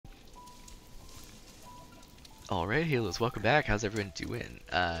Alright, Halos, welcome back. How's everyone doing?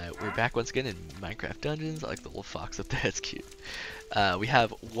 We're back once again in Minecraft Dungeons. I like the little fox up there, it's cute. We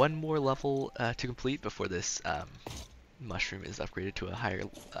have one more level to complete before this mushroom is upgraded to a higher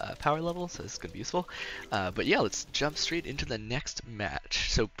power level, so this is going to be useful. But yeah, let's jump straight into the next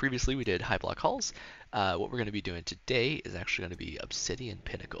match. So previously we did high block halls. What we're going to be doing today is actually going to be Obsidian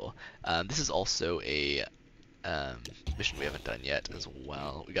Pinnacle. This is also a mission we haven't done yet as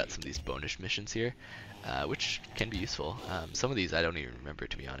well. We got some of these bonus missions here, which can be useful. Some of these I don't even remember,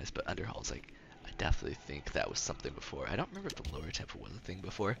 to be honest, but Underhall's like, I definitely think that was something before. I don't remember if the lower temple was a thing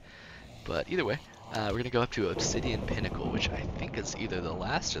before, but either way, we're gonna go up to Obsidian Pinnacle, which I think is either the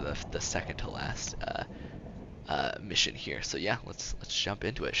last or the second to last mission here. So yeah, let's jump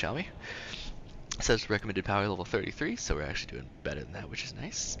into it, shall we? It says recommended power level 33, so we're actually doing better than that, which is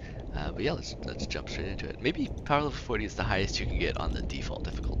nice. But yeah, let's jump straight into it. Maybe power level 40 is the highest you can get on the default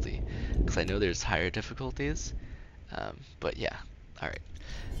difficulty, because I know there's higher difficulties. But yeah, alright,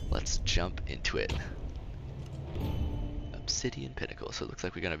 let's jump into it. Obsidian Pinnacle. So it looks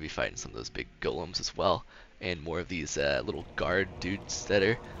like we're going to be fighting some of those big golems as well, and more of these little guard dudes that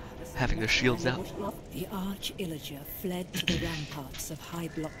are having their shields out. The arch-illager fled to the ramparts of High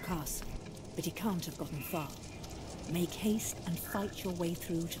Block Castle, but he can't have gotten far. Make haste and fight your way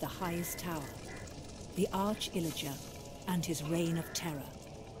through to the highest tower. The arch-illager and his reign of terror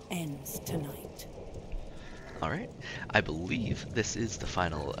ends tonight. Alright, I believe this is the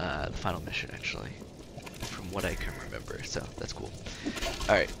final mission, actually, from what I can remember, so that's cool.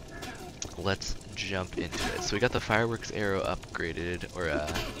 Alright, let's jump into it. So we got the fireworks arrow upgraded, or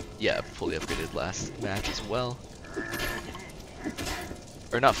yeah, fully upgraded last match as well.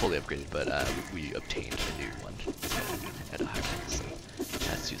 Or not fully upgraded, but we obtained a new one at a high level, so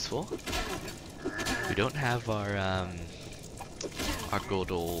that's useful. We don't have our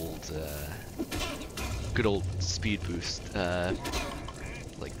good old speed boost,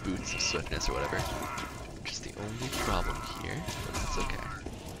 like boots of swiftness or whatever, which is the only problem here, but that's okay.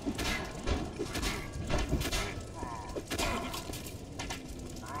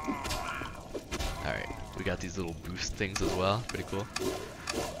 Alright, we got these little boost things as well, pretty cool.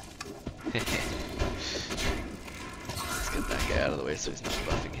 Let's get that guy out of the way so he's not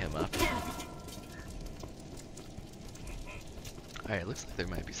buffing him up. Alright, looks like there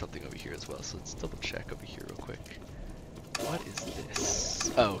might be something over here as well, so let's double check over here real quick. What is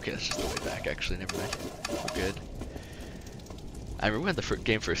this? Oh, okay, that's just the way back, actually, never mind. We're good. I remember when the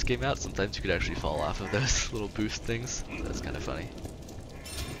game first came out, sometimes you could actually fall off of those little boost things. That's kind of funny.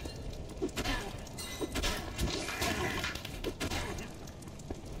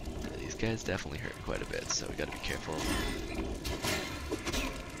 These guys definitely hurt quite a bit, so we gotta be careful.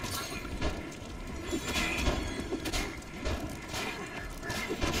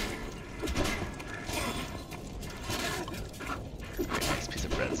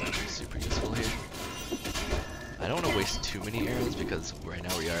 Too many arrows because right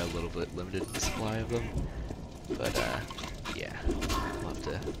now we are a little bit limited in the supply of them, but yeah, we'll have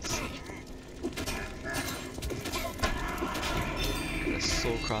to see. Got a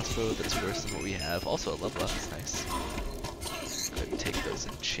soul crossbow that's worse than what we have, also a level up, that's nice. Go ahead and take those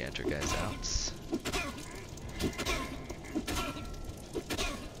enchanter guys out.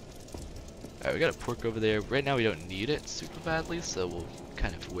 Alright, we got a pork over there. Right now we don't need it super badly, so we'll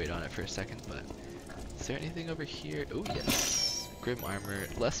kind of wait on it for a second, but is there anything over here? Oh yes, grim armor.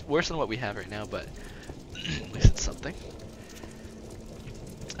 Worse than what we have right now, but at least it's something.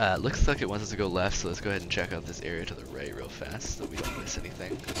 Looks like it wants us to go left, so let's go ahead and check out this area to the right real fast so we don't miss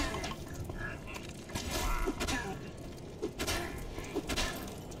anything.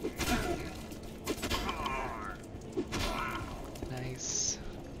 Nice.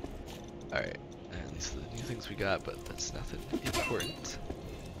 Alright, and these are the new things we got, but that's nothing important.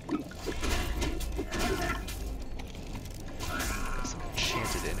 Got some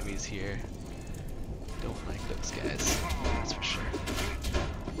enchanted enemies here. Don't like those guys, that's for sure.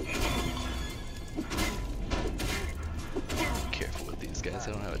 Be careful with these guys,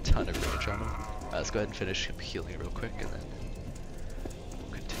 I don't have a ton of range on them. Let's go ahead and finish healing real quick and then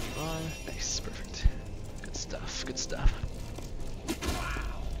we'll continue on. Nice, perfect. Good stuff, good stuff.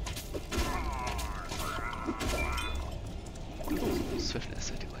 Ooh,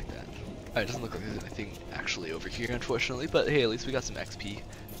 swiftness, I do like that. Alright, it doesn't look like there's anything actually over here, unfortunately, but hey, at least we got some XP,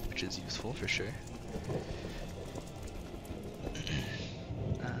 which is useful for sure.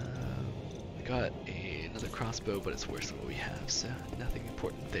 We got another crossbow, but it's worse than what we have, so nothing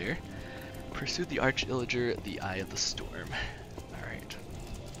important there. Pursue the arch-illager, the eye of the storm. Alright.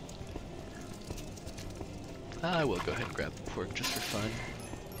 I will go ahead and grab the pork just for fun.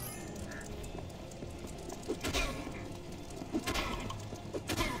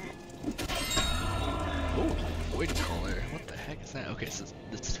 okay, so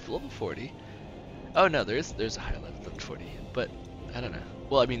this is level 40. Oh no, there's a higher level than 40, but I don't know.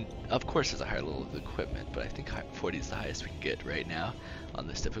 Well, I mean, of course there's a higher level of equipment, but I think 40 is the highest we can get right now on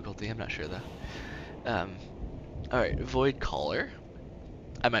this difficulty. I'm not sure though. Alright, Void Caller.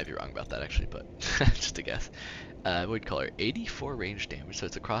 I might be wrong about that actually, but just a guess. Void Caller, 84 range damage, so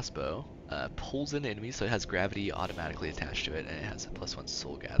it's a crossbow. Pulls in enemies, so it has gravity automatically attached to it, and it has a +1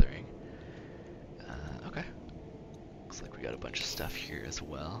 soul gathering. Okay. Looks like we got a bunch of stuff here as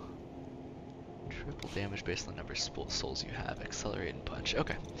well. Triple damage based on the number of souls you have. Accelerate and punch.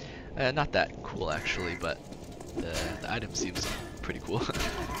 Okay. Not that cool actually, but the item seems pretty cool.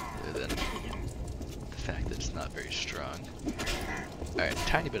 Other than the fact that it's not very strong. Alright,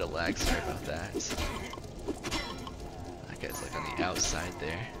 tiny bit of lag, sorry about that. That guy's like on the outside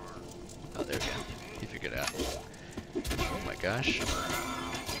there. Oh, there we go. He figured it out. Oh my gosh.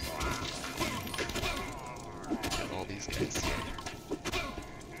 Got all these guys here.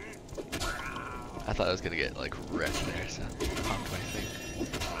 I thought I was gonna get like wrecked there, so I popped my thing.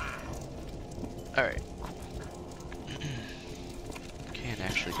 Alright, cool. Can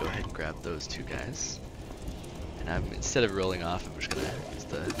actually go ahead and grab those two guys. And instead of rolling off, I'm just gonna use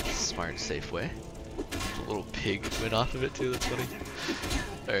the smart, safe way. The little pig went off of it too, that's funny.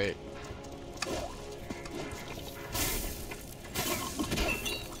 Alright.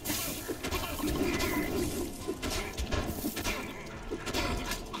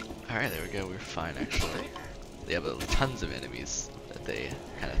 Alright, there we go, we're fine actually. They have tons of enemies that they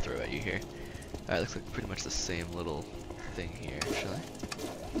kind of throw at you here. Alright, looks like pretty much the same little thing here actually.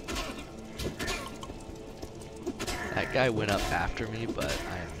 That guy went up after me, but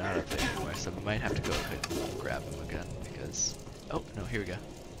I am not up there anymore, so we might have to go ahead and grab him again because... Oh, no, here we go.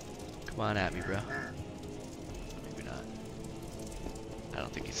 Come on at me, bro. Maybe not. I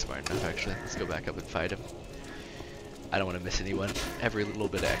don't think he's smart enough actually. Let's go back up and fight him. I don't want to miss anyone. Every little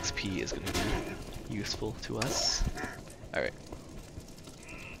bit of XP is going to be useful to us. Alright.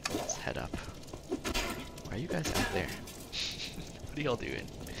 Let's head up. Why are you guys out there? What are y'all doing?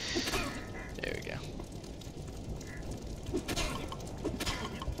 There we go.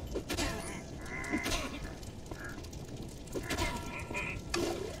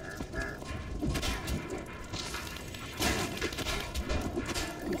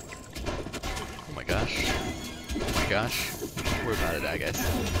 Oh my gosh. Oh my gosh. We're about to die, guys.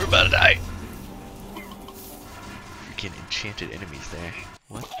 We're about to die! Freaking enchanted enemies there.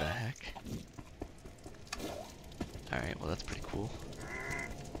 What the heck? Alright, well that's pretty cool.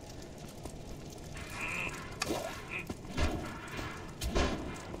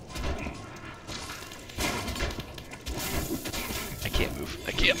 I can't move.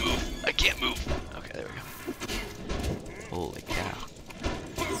 I can't move. I can't move. Okay, there we go. Holy cow.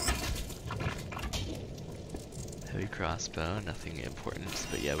 Heavy crossbow, nothing important,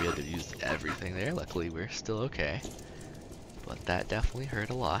 but yeah, we had to use everything there. Luckily, we're still okay. But that definitely hurt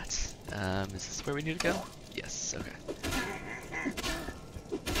a lot. Is this where we need to go? Yes, okay.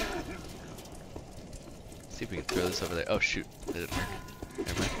 See if we can throw this over there. Oh shoot, that didn't work.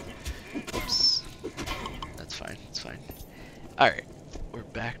 Never mind. Oops. That's fine, it's fine. Alright, we're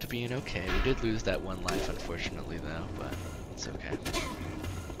back to being okay. We did lose that one life, unfortunately, though, but it's okay.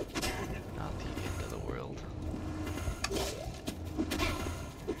 Not the end of the world.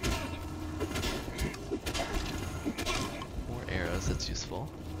 More arrows, that's useful.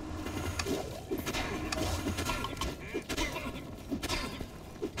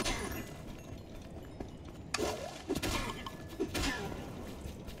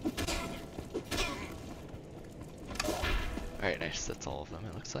 Alright, nice, that's all of them,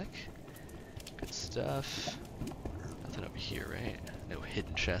 it looks like. Good stuff. Nothing over here, right? No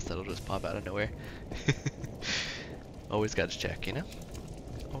hidden chest that'll just pop out of nowhere. Always gotta check, you know?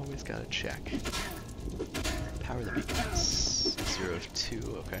 Always gotta check. Power the beacons. 0 of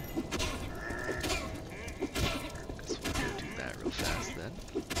 2, okay. Guess we'll go do that real fast then.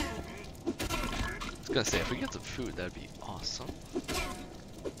 I was gonna say, if we get some food, that'd be awesome.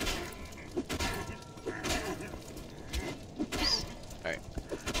 Alright,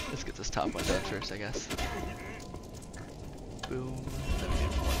 let's get this top one done first, I guess. Boom. Then we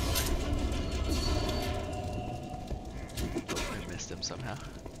get one more. Oh, I missed him somehow.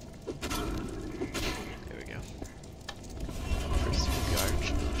 There we go. First the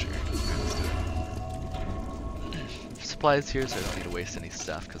arch-illager. Let's do it. Supplies here, so I don't need to waste any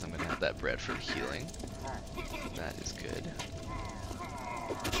stuff because I'm gonna have that bread for healing. That is good.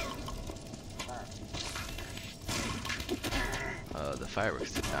 The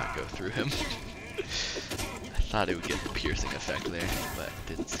fireworks did not go through him. I thought it would get the piercing effect there, but it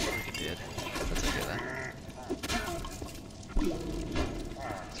didn't seem like it did. That's okay though.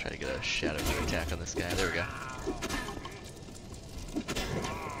 Let's try to get a shadow attack on this guy. There we go.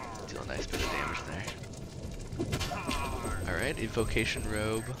 Deal a nice bit of damage there. Alright, Evocation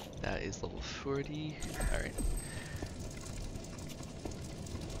Robe. That is level 40. Alright.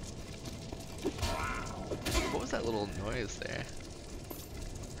 What was that little noise there?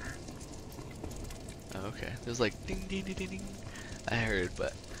 Oh, okay. There's like ding ding ding ding ding. I heard,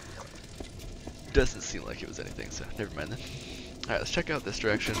 but doesn't seem like it was anything, so never mind then. Alright, let's check out this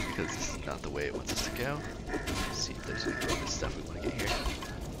direction because this is not the way it wants us to go. Let's see if there's any other stuff we want to get here.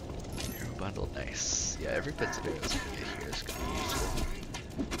 Arrow bundle, nice. Yeah, every bit of arrows we can get here is going to be useful.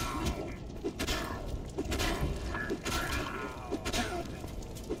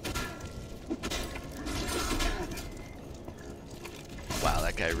 Wow,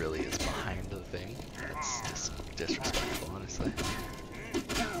 that guy really is behind the thing. That's just disrespectful, honestly.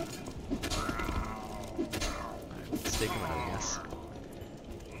 Alright, let's take him out, I guess.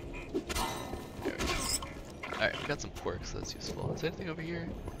 There we go. Alright, we got some pork, so that's useful. Is there anything over here?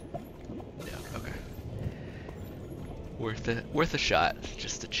 No, okay. Worth a shot,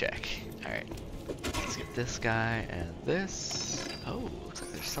 just to check. Alright. Let's get this guy and this. Oh, looks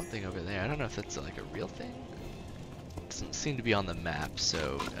like there's something over there. I don't know if that's like a real thing. Doesn't seem to be on the map,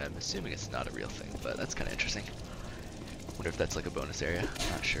 so I'm assuming it's not a real thing, but that's kind of interesting. Wonder if that's like a bonus area.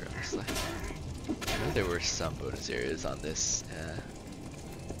 Not sure, honestly. I know there were some bonus areas on this,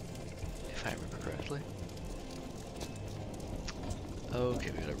 if I remember correctly.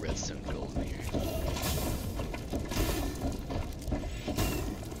 Okay, we got a redstone golem here.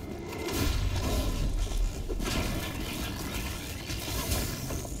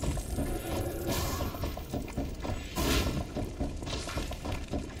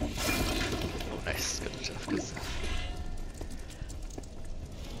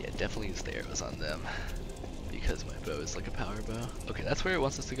 Definitely use the arrows on them because my bow is like a power bow. Okay, that's where it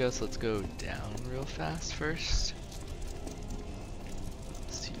wants us to go, so let's go down real fast first.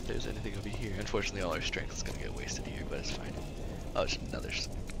 Let's see if there's anything over here. Unfortunately, all our strength is gonna get wasted here, but it's fine. Oh, it's another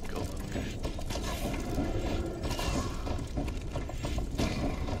golem here.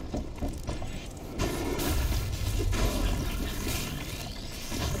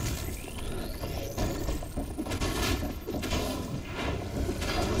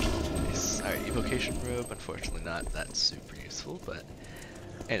 Evocation robe, unfortunately not that super useful, but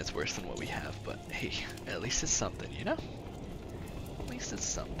and it's worse than what we have, but hey, at least it's something, you know? At least it's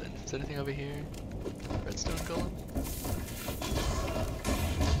something. Is there anything over here? Redstone golem?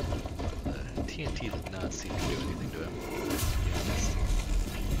 The TNT did not seem to do anything to him, to be honest.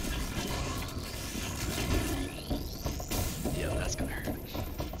 Yeah, that's gonna hurt.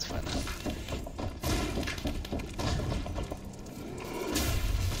 Let's find that.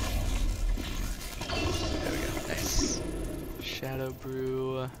 Shadow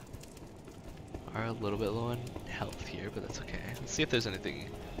Brew are a little bit low on health here, but that's okay. Let's see if there's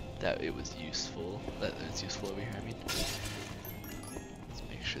anything that it was useful. That it's useful over here. I mean, let's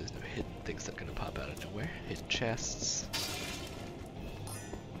make sure there's no hidden things that are gonna pop out of nowhere. Hidden chests.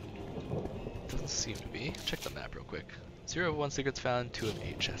 Doesn't seem to be. Check the map real quick. 0 of 1 secrets found. 2 of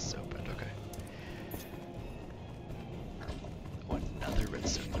 8 chests opened. Okay. Oh, another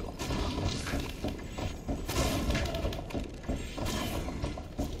redstone gold. Okay.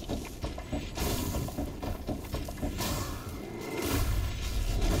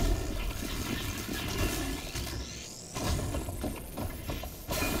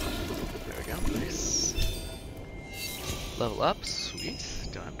 Level up, sweet.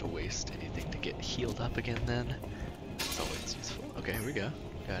 Don't have to waste anything to get healed up again then. That's always useful. Okay, here we go.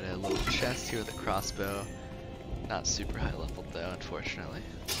 Got a little chest here with a crossbow. Not super high leveled though, unfortunately.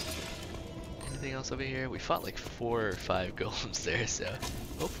 Anything else over here? We fought like 4 or 5 golems there, so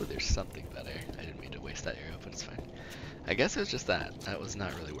hopefully there's something better. I didn't mean to waste that arrow, but it's fine. I guess it was just that. That was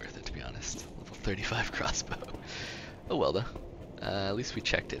not really worth it, to be honest. Level 35 crossbow. Oh well though. At least we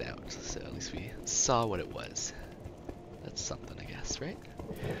checked it out, so at least we saw what it was. That's something, I guess, right?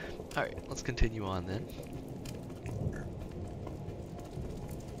 Alright, let's continue on then.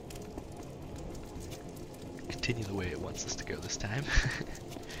 Continue the way it wants us to go this time.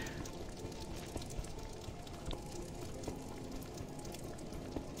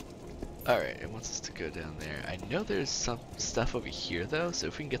 Alright, it wants us to go down there. I know there's some stuff over here though, so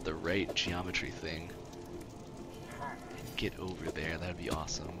if we can get the right geometry thing and get over there, that'd be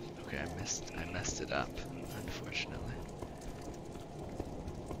awesome. Okay, I messed it up, unfortunately.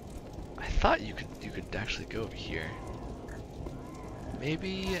 I thought you could actually go over here.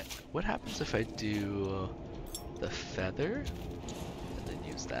 Maybe what happens if I do the feather and then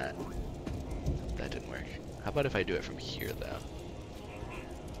use that? That didn't work. How about if I do it from here, though?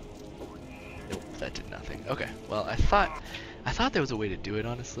 Nope, that did nothing. Okay, well, I thought there was a way to do it,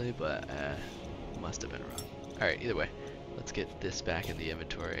 honestly, but must have been wrong. Alright, either way, let's get this back in the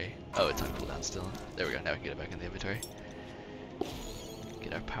inventory. Oh, it's on cooldown still. There we go, now we can get it back in the inventory.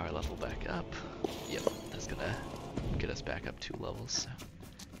 Get our power level back up. Yep, that's gonna get us back up 2 levels. So.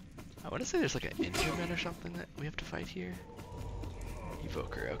 I want to say there's like an Enderman or something that we have to fight here.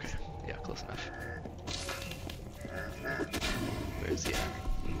 Evoker, okay. Yeah, close enough. Where is he at?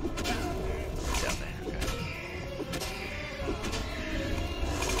 Down there, okay.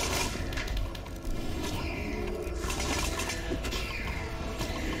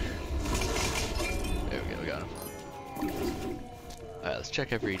 There we go, we got him. Alright, let's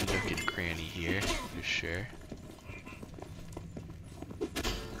check every nook and cranny here, for sure.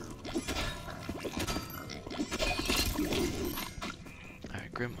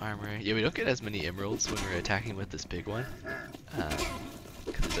 Grim armor. Yeah, we don't get as many emeralds when we're attacking with this big one.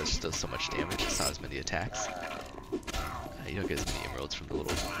 Because it does so much damage, it's not as many attacks. You don't get as many emeralds from the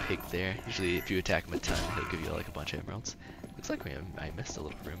little pig there. Usually if you attack him a ton, he'll give you like a bunch of emeralds. Looks like I missed a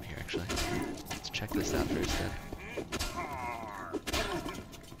little room here actually. Let's check this out first then.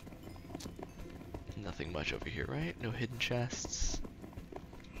 Nothing much over here, right? No hidden chests.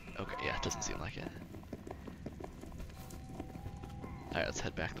 Okay, yeah, it doesn't seem like it. Alright, let's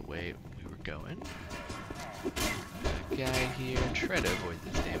head back the way we were going. Guy here, try to avoid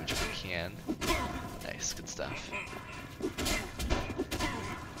this damage if we can. Nice, good stuff.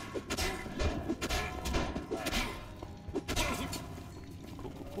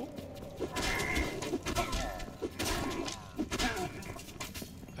 Cool, cool, cool.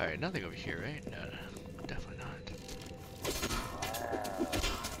 Alright, nothing over here, right? No, no, definitely not.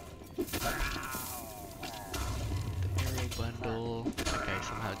 Bundle. That guy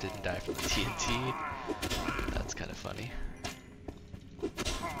somehow didn't die from the TNT. That's kind of funny.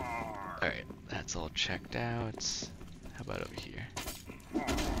 Alright, that's all checked out. How about over here?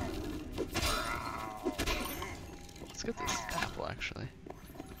 Let's get this apple actually.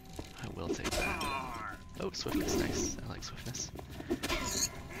 I will take that. Oh, swiftness, nice. I like swiftness.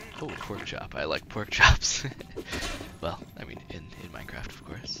 Oh, pork chop. I like pork chops. Well, I mean, in Minecraft, of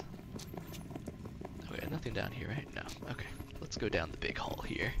course. Okay, nothing down here, right? No. Okay, let's go down the big hall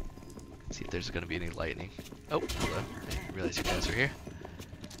here. See if there's gonna be any lightning. Oh, hello. I didn't realize you guys were here.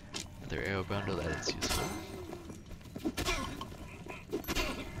 Another arrow bundle, that is useful.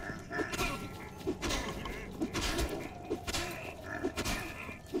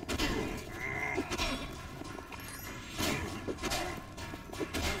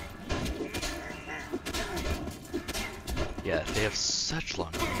 Yeah, they have such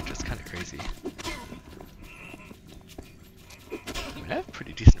long range, it's kind of crazy. I have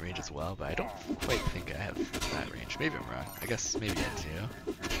pretty decent range as well, but I don't quite think I have that range. Maybe I'm wrong. I guess maybe I do.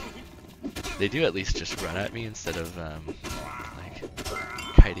 They do at least just run at me instead of, like,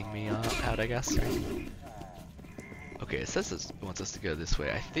 kiting me out, I guess, right? Okay, it says it wants us to go this way.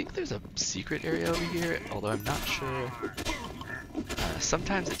 I think there's a secret area over here, although I'm not sure.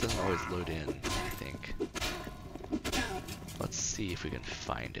 Sometimes it doesn't always load in, I think. Let's see if we can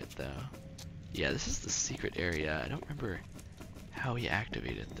find it, though. Yeah, this is the secret area. I don't remember how he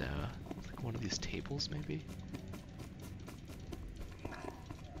activated though. Like one of these tables maybe?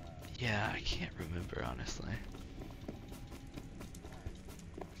 Yeah, I can't remember honestly.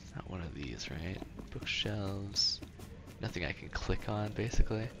 It's not one of these, right? Bookshelves. Nothing I can click on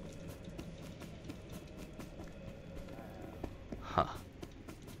basically. Huh.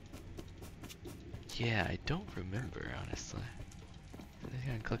 Yeah, I don't remember honestly. Anything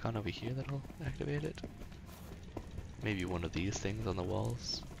I can click on over here that'll activate it? Maybe one of these things on the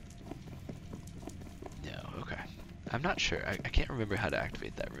walls? No, okay. I'm not sure. I can't remember how to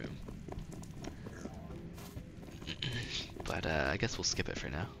activate that room. But I guess we'll skip it for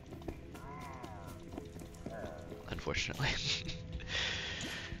now. Unfortunately.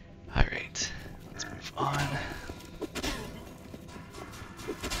 Alright, let's move on.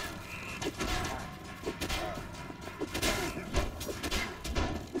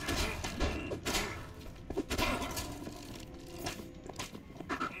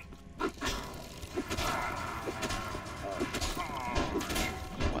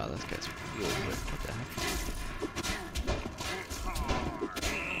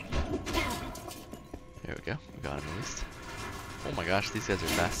 Oh my gosh, these guys are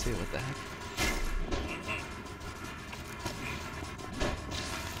fast too, what the heck?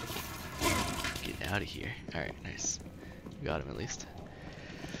 Get out of here. Alright, nice. We got him at least.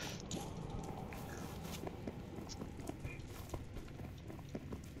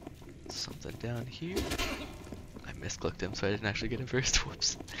 Something Then down here, I misclicked him, so I didn't actually get him first.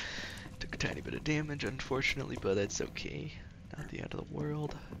 Whoops. Took a tiny bit of damage, unfortunately, but that's okay. Not the end of the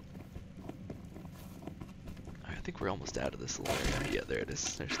world. I think we're almost out of this little area. Yeah, there it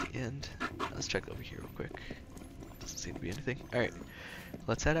is. There's the end. Let's check over here real quick. Doesn't seem to be anything. Alright,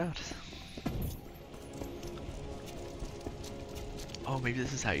 let's head out. Oh, maybe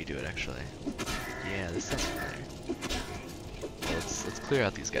this is how you do it, actually. Yeah, this sounds familiar. Well, let's clear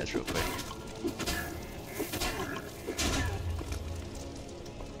out these guys real quick.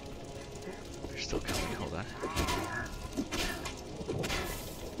 They're still coming. Hold on.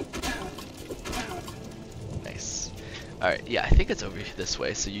 Nice. Alright, yeah, I think it's over this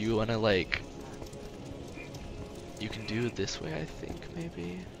way. So you want to, like... You can do it this way, I think,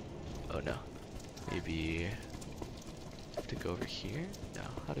 maybe? Oh, no. Maybe... have to go over here? No,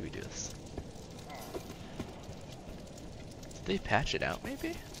 how do we do this? Did they patch it out,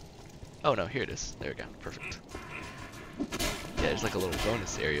 maybe? Oh no, here it is. There we go, perfect. Yeah, there's like a little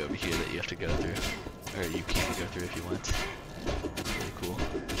bonus area over here that you have to go through. Or you can go through if you want. Really cool.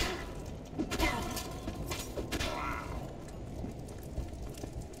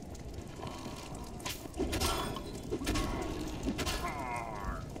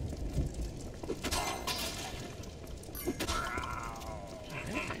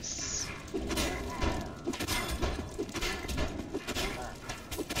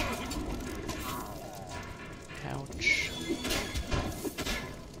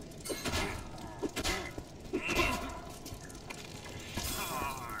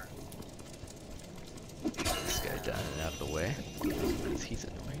 Down and out of the way, because he's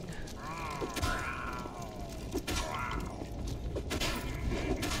annoying.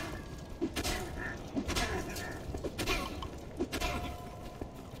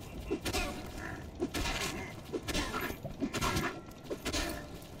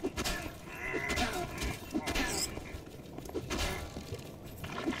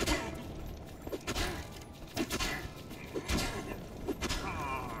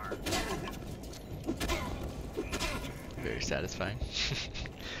 Very satisfying.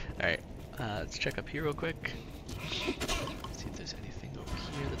 Alright, let's check up here real quick. See if there's anything over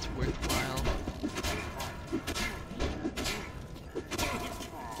here that's worthwhile.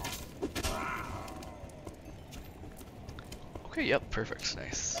 Okay, yep, perfect,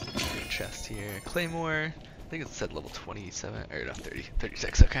 nice. Good chest here. Claymore, I think it said level 27, or no,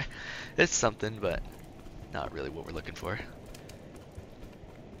 36, okay. It's something, but not really what we're looking for.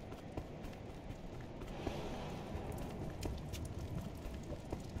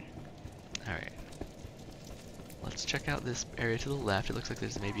 Alright. Let's check out this area to the left. It looks like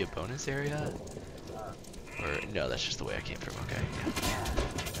there's maybe a bonus area. Or, no, that's just the way I came from. Okay, yeah.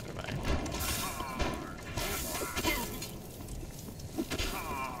 Never mind.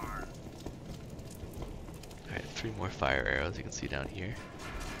 Alright, 3 more fire arrows you can see down here.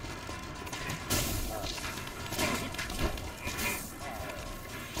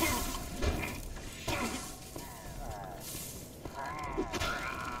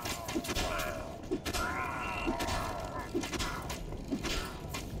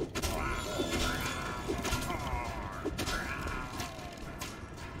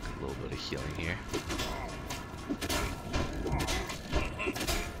 Healing here.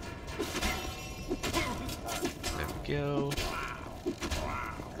 There we go.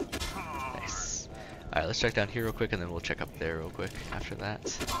 Nice. Alright, let's check down here real quick and then we'll check up there real quick after that.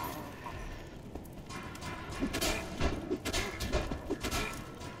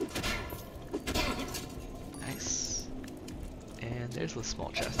 Nice. And there's the small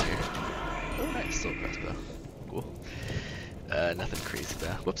chest here. Oh, nice. Still a crossbow. Cool. Nothing crazy though.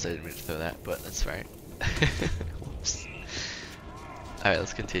 Whoops, I didn't mean to throw that, but that's fine. Whoops. Alright,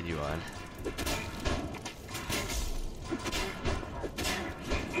 let's continue on.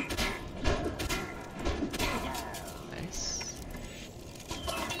 Nice.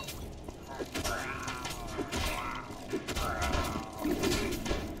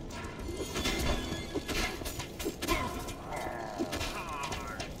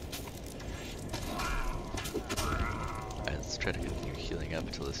 Try to continue healing up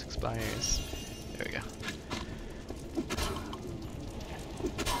until this expires. There we go.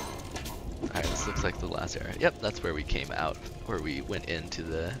 Alright, this looks like the last area. Yep, that's where we came out, where we went into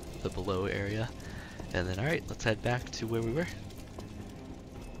the below area. And then, alright, let's head back to where we were.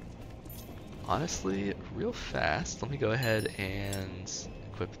 Honestly, real fast, let me go ahead and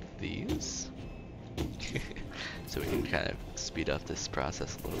equip these. So we can kind of speed up this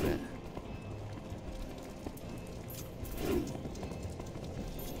process a little bit.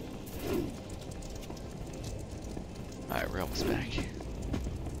 Alright, we're almost back.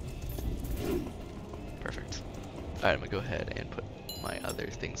 Alright, I'm gonna go ahead and put my other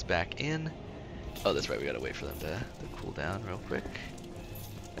things back in. Oh, that's right, we gotta wait for them to cool down real quick.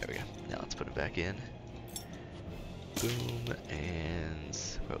 There we go. Now let's put it back in. Boom, and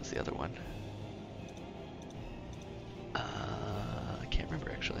what was the other one? I can't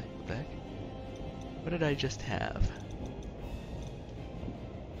remember actually. What the heck? What did I just have?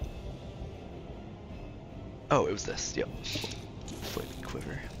 Oh, it was this. Yep. Flaming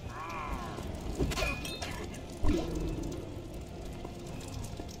quiver.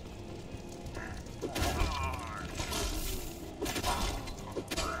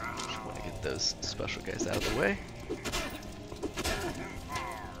 Just want to get those special guys out of the way.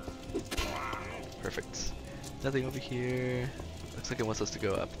 Perfect. Nothing over here. Looks like it wants us to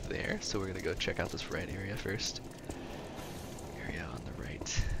go up there, so we're gonna go check out this right area first. Area on the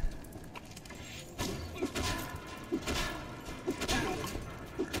right.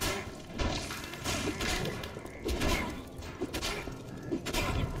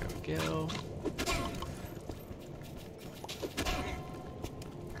 There we go.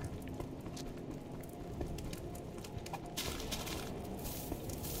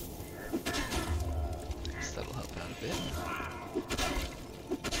 That'll help out a bit.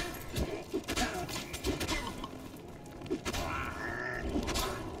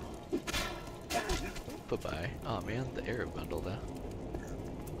 Bye-bye. Oh man, the arrow bundle though.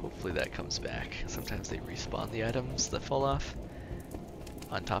 Hopefully that comes back. Sometimes they respawn the items that fall off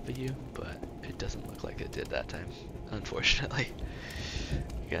on top of you, but it doesn't look like it did that time, unfortunately.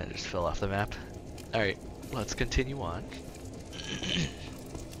 Again, it just fell off the map. Alright, let's continue on.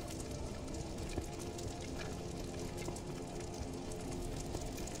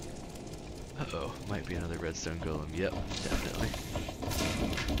 Uh-oh, might be another redstone golem. Yep, definitely.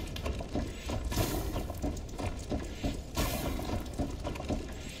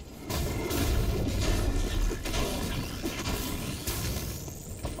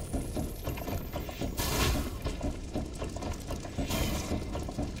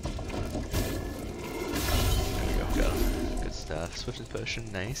 There we go, got him. Good stuff. Swiftness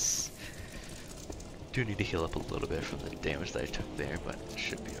potion, nice. Do need to heal up a little bit from the damage that I took there, but it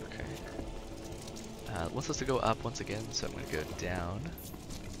should be okay. It wants us to go up once again, so I'm going to go down.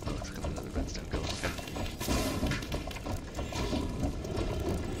 Oh, looks like another redstone golem. Okay.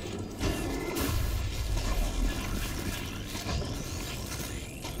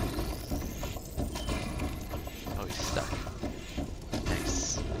 Oh, he's stuck.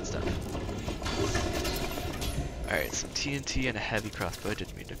 Nice. Good stuff. Alright, some TNT and a heavy crossbow. I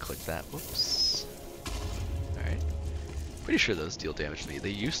didn't mean to click that. Whoops. Alright. Pretty sure those deal damage to me. They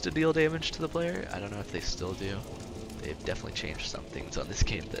used to deal damage to the player. I don't know if they still do. They've definitely changed some things on this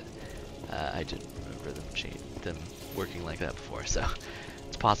game that I didn't remember them working like that before. So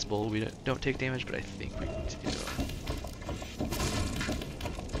it's possible we don't take damage, but I think we do.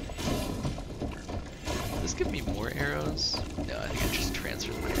 Does this give me more arrows? No, I think I just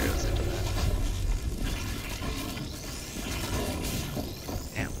transferred my arrows into that.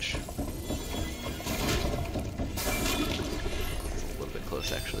 Ouch.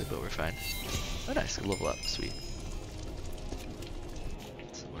 Close actually, but we're fine. Oh nice, good level up, sweet.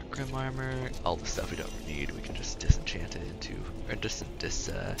 Some more grim armor, all the stuff we don't need, we can just disenchant it into, or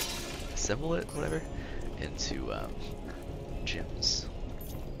disassemble it, whatever, into gems.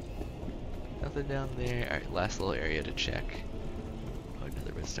 Nothing down there. Alright, last little area to check. Oh,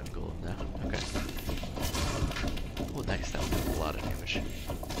 another redstone golem now, okay. Oh nice, that one did a lot of damage.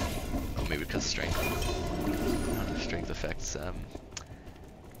 Oh, maybe because strength. I don't know if strength affects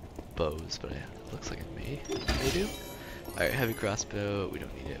bows, but it looks like it may do. Alright, heavy crossbow, we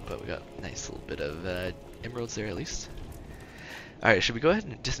don't need it, but we got a nice little bit of emeralds there at least. Alright, should we go ahead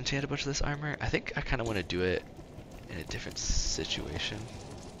and disenchant a bunch of this armor? I think I kind of want to do it in a different situation.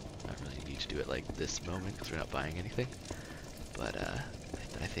 Not really need to do it like this moment because we're not buying anything, but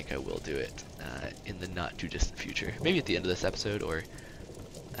I think I will do it in the not too distant future. Maybe at the end of this episode or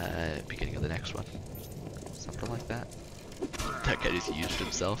beginning of the next one. Something like that. That guy just used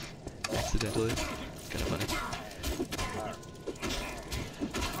himself accidentally. Kind of funny.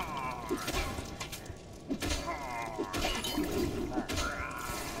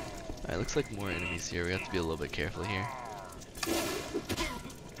 Alright, looks like more enemies here. We have to be a little bit careful here.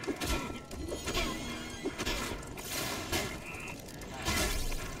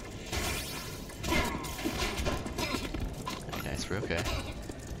 Nice, we're okay.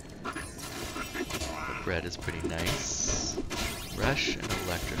 The bread is pretty nice. Rush and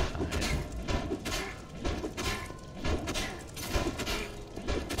electrified.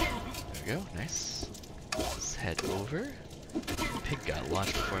 There we go, nice. Let's head over. Pig got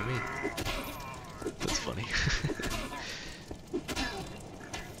launched before me. That's funny.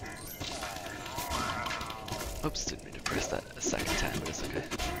 Oops, didn't mean to press that a second time, but it's okay.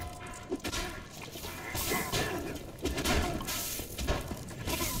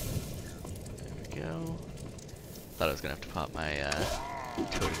 There we go. Thought I was gonna have to pop my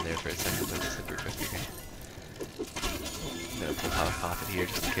totem there for a second, but it's super quick here. I'm gonna pop it here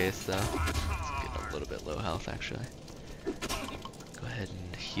just in case, though. It's getting a little bit low health, actually. Go ahead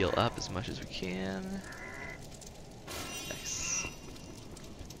and heal up as much as we can. Nice.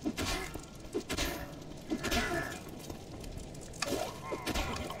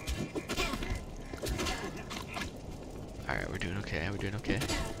 Alright, we're doing okay, we're doing okay.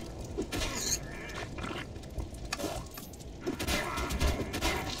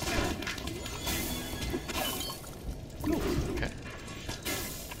 Okay.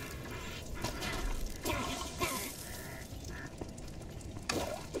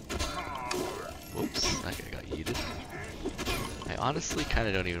 Whoops, that guy got yeeted. I honestly kind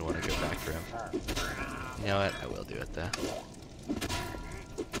of don't even want to go back for him. You know what? I will do it though.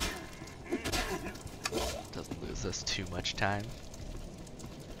 Doesn't lose us too much time.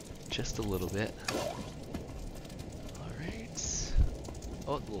 Just a little bit. Alright.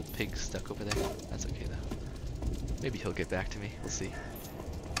 Oh, the little pig stuck over there. That's okay though. Maybe he'll get back to me. We'll see.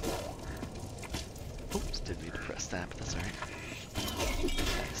 Oops, didn't mean to press that, but that's alright.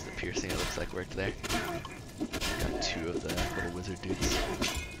 Nice, the piercing it looks like worked there. Got two of the little wizard dudes.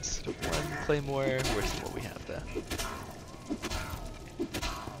 Instead of one claymore, worse than what we have though.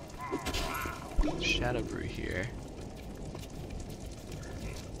 Shadow brew here.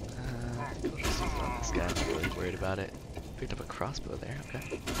 I think we'll just use it on this guy. I'm not really worried about it. Picked up a crossbow there,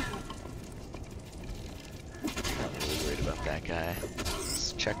 okay. Not really worried about that guy.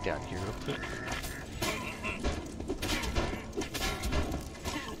 Let's check down here real quick.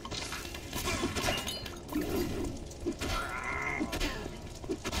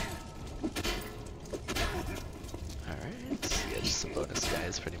 Alright, yeah, just some bonus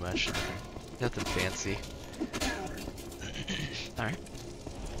guys pretty much. Nothing fancy. Alright.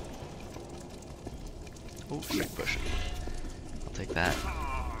 Oh, strike pushing. I'll take that.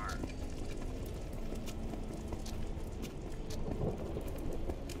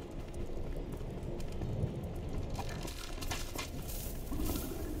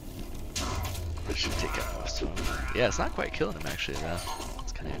 That should take out most of them. Yeah, it's not quite killing him actually though.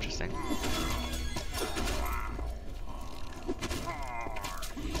 It's kind of interesting.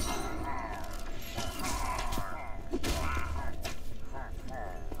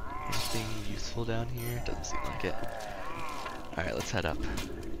 Anything useful down here? Doesn't seem like it. Alright, let's head up.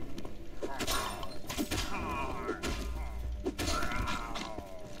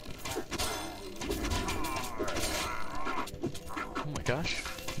 Oh my gosh.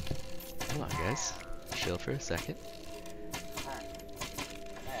 Hold on guys. Chill for a second.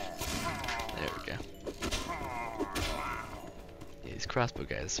 There we go. Yeah, these crossbow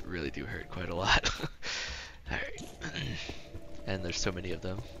guys really do hurt quite a lot. Alright. And there's so many of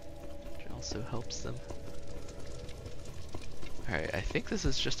them, which also helps them. Alright, I think this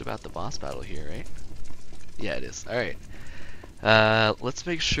is just about the boss battle here, right? Yeah, it is. Alright. Let's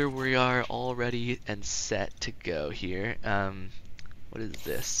make sure we are all ready and set to go here. What is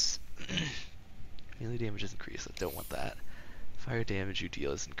this? Melee damage is increased. I don't want that. Fire damage you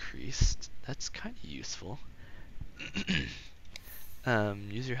deal is increased. That's kind of useful.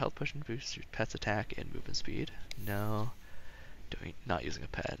 Use your health potion to boost your pet's attack and movement speed. No. Not using a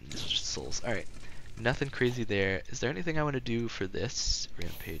pet. It's just souls. Alright. Nothing crazy there. Is there anything I want to do for this?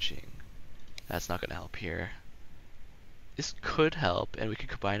 Rampaging. That's not going to help here. This could help, and we could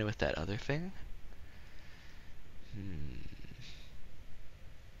combine it with that other thing.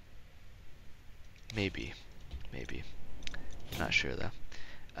 Maybe. Maybe. I'm not sure though.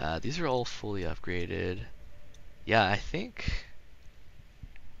 These are all fully upgraded. Yeah, I think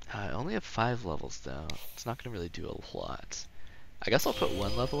I only have 5 levels though. It's not going to really do a lot. I guess I'll put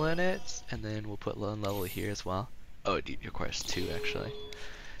 1 level in it, and then we'll put 1 level here as well. Oh, it requires 2 actually.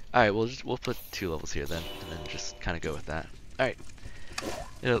 Alright, we'll put 2 levels here then, and then just kind of go with that. Alright.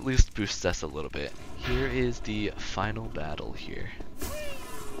 It at least boosts us a little bit. Here is the final battle here.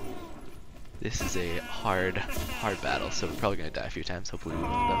 This is a hard battle, so we're probably going to die a few times. Hopefully we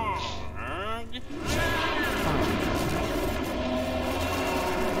won't though.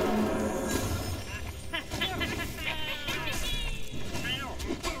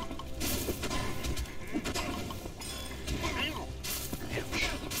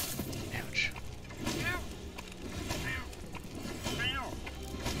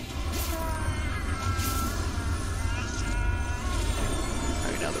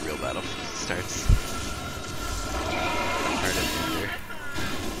 Battle starts. Hard as thunder.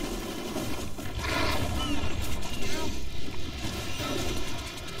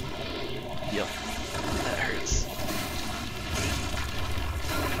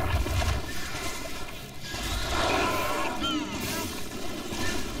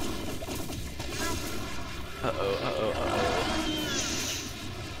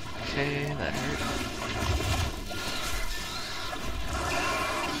 Okay, that hurt.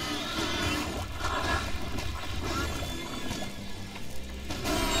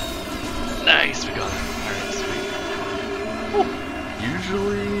 Nice, we got it. Alright, sweet.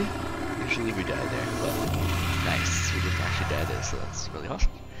 Usually we die there, but nice. We didn't actually die there, so that's really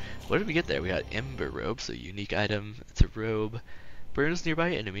awesome. What did we get there? We got Ember Robe, so unique item. It's a robe. Burns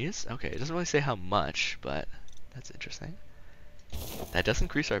nearby enemies. Okay, it doesn't really say how much, but that's interesting. That does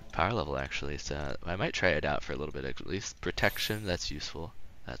increase our power level actually, so I might try it out for a little bit at least. Protection, that's useful.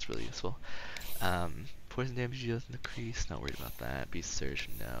 That's really useful. Poison damage deals increase, not worried about that. Beast Surge,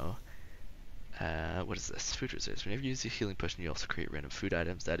 no. What is this? Food reserves. Whenever you use a healing potion, you also create random food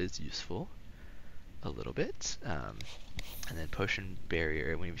items. That is useful. A little bit. And then Potion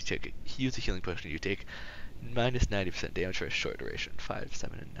Barrier. When you use a healing potion, you take minus 90% damage for a short duration. 5,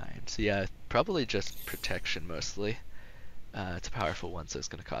 7, and 9. So yeah, probably just protection mostly. It's a powerful one, so it's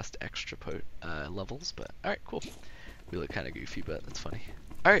going to cost extra levels. But alright, cool. We look kind of goofy, but that's funny.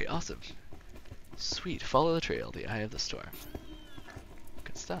 Alright, awesome. Sweet. Follow the trail. The Eye of the Storm.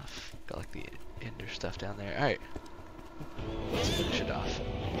 Good stuff. Got like the Ender stuff down there. Alright. Let's finish it off.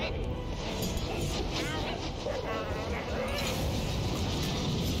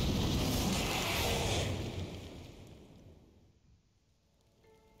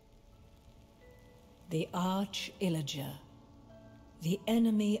 The arch-illager, the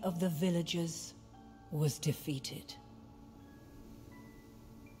enemy of the villagers, was defeated.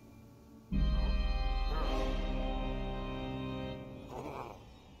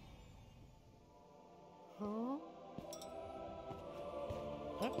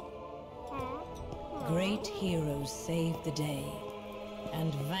 Great heroes saved the day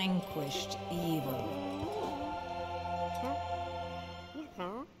and vanquished evil.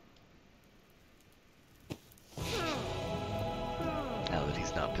 Now that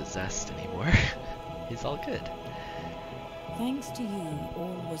he's not possessed anymore, he's all good. Thanks to you,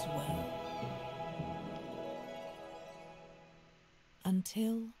 all was well.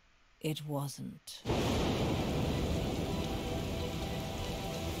 Until it wasn't.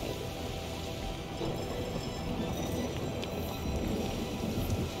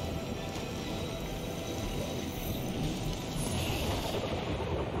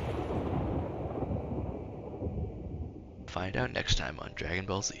 Find out next time on Dragon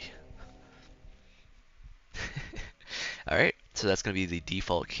Ball Z. Alright, so that's going to be the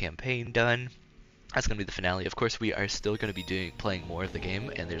default campaign done. That's going to be the finale. Of course, we are still going to be playing more of the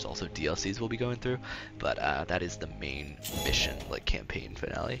game, and there's also DLCs we'll be going through, but that is the main mission, like campaign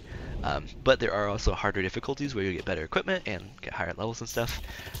finale. But there are also harder difficulties where you get better equipment and get higher levels and stuff,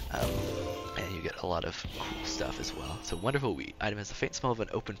 and you get a lot of cool stuff as well. So wonderful wheat. Item has the faint smell of an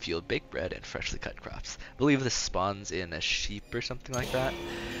open field, baked bread, and freshly cut crops. I believe this spawns in a sheep or something like that.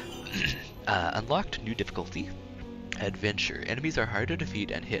 Unlocked new difficulty. Adventure. Enemies are hard to defeat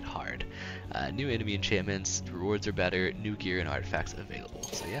and hit hard. New enemy enchantments, rewards are better, new gear and artifacts available.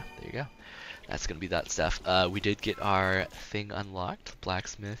 So yeah, there you go. That's gonna be that stuff. We did get our thing unlocked,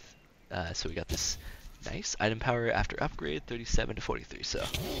 blacksmith. So we got this nice item power after upgrade, 37 to 43. So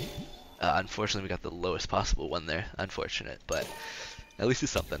unfortunately we got the lowest possible one there. Unfortunate, but at least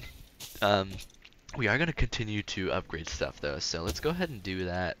it's something. We are going to continue to upgrade stuff though, so let's go ahead and do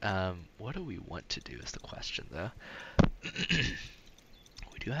that. What do we want to do is the question though.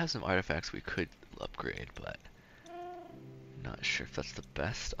 We do have some artifacts we could upgrade, but I'm not sure if that's the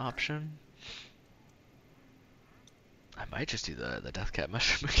best option. I might just do the death cap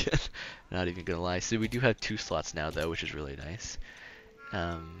mushroom again. Not even gonna lie. So we do have 2 slots now though, which is really nice.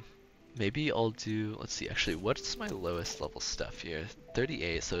 Maybe I'll do, let's see, actually what's my lowest level stuff here?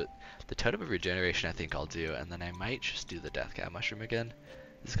 38, so the Totem of Regeneration I think I'll do, and then I might just do the Death Cap Mushroom again.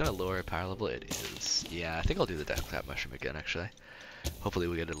 Is this gonna lower our power level? It is. Yeah, I think I'll do the Death Cap Mushroom again actually. Hopefully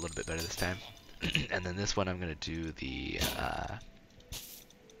we get it a little bit better this time. And then this one I'm gonna do the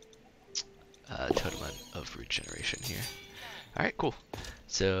Totem of Regeneration here. Alright, cool.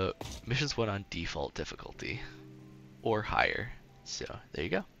 So missions 1 on default difficulty or higher. So there you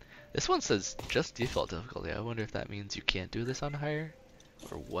go. This one says just default difficulty. I wonder if that means you can't do this on higher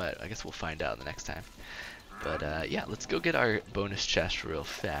or what. I guess we'll find out the next time. But yeah, let's go get our bonus chest real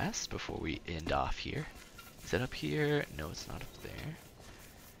fast before we end off here. Is it up here? No, it's not up there.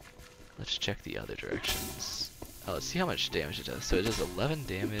 Let's check the other directions. Oh, let's see how much damage it does. So it does 11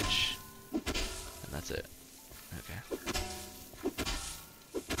 damage, and that's it. Okay.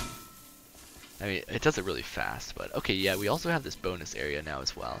 I mean, it does it really fast, but okay, yeah, we also have this bonus area now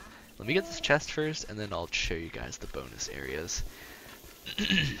as well. Let me get this chest first, and then I'll show you guys the bonus areas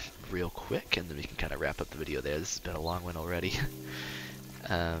real quick, and then we can kind of wrap up the video there. This has been a long one already.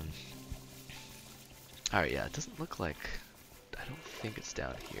 Um, Alright, yeah, it doesn't look like... I don't think it's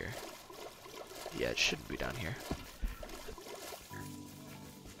down here. Yeah, it shouldn't be down here.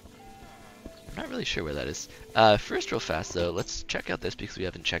 I'm not really sure where that is. First, real fast though, let's check out this because we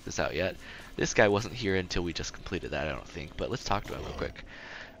haven't checked this out yet. This guy wasn't here until we just completed that, I don't think, but let's talk to him real quick.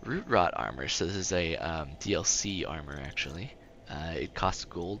 Root Rot armor, so this is a DLC armor actually. It costs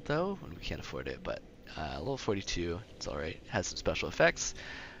gold though, and we can't afford it, but level 42, it's alright. Has some special effects.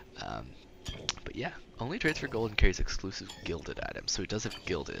 But yeah, only trades for gold and carries exclusive gilded items, so it does have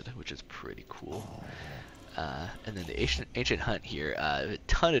gilded, which is pretty cool. And then the ancient hunt here, a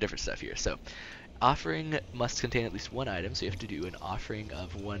ton of different stuff here. So offering must contain at least one item, so you have to do an offering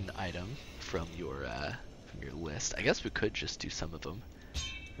of one item from your list. I guess we could just do some of them,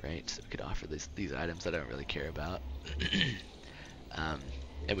 right? So we could offer these items that I don't really care about.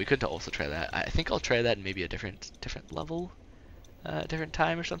 And we could also try that. I think I'll try that in maybe a different level, different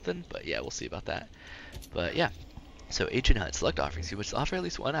time or something. But yeah, we'll see about that. But yeah. So, Ancient Hunt. Select offerings. You must offer at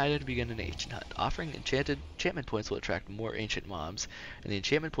least one item to begin an Ancient Hunt. Offering enchantment points will attract more ancient mobs, and the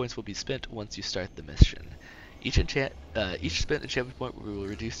enchantment points will be spent once you start the mission. Each spent enchantment point will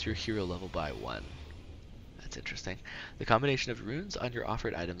reduce your hero level by 1. That's interesting. The combination of runes on your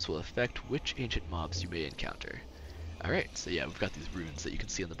offered items will affect which ancient mobs you may encounter. Alright, so yeah, we've got these runes that you can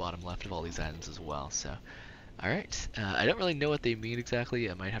see on the bottom left of all these items as well. So, alright. I don't really know what they mean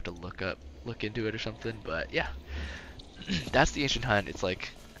exactly. I might have to look into it or something, but yeah. That's the Ancient Hunt. It's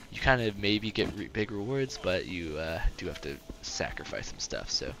like you kind of maybe get big rewards, but you do have to sacrifice some stuff.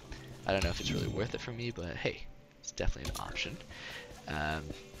 So I don't know if it's really worth it for me, but hey, it's definitely an option.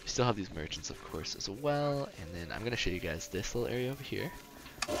 We still have these merchants, of course, as well. And then I'm going to show you guys this little area over here.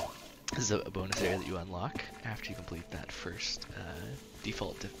 This is a bonus area that you unlock after you complete that first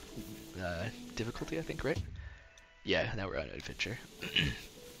default difficulty, I think, right? Yeah, now we're on adventure.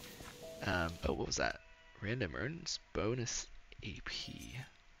 Oh, what was that? Random earns bonus AP.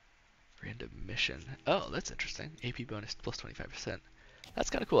 Random mission. Oh, that's interesting. AP bonus plus 25%. That's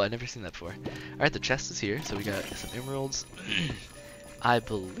kind of cool. I've never seen that before. Alright, the chest is here. So we got some emeralds. I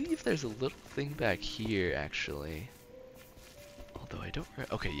believe there's a little thing back here, actually. Although I don't...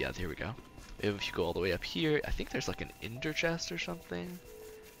 Okay, yeah, here we go. If you go all the way up here, I think there's like an ender chest or something.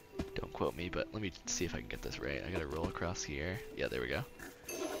 Don't quote me, but let me see if I can get this right. I gotta roll across here. Yeah, there we go.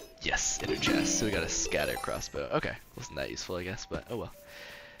 Yes, inner chest. So we got a scatter crossbow. Okay, wasn't that useful, I guess, but oh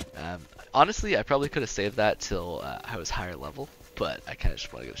well. Honestly, I probably could have saved that till I was higher level, but I kind of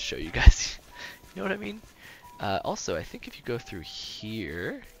just wanted to show you guys. You know what I mean? Also, I think if you go through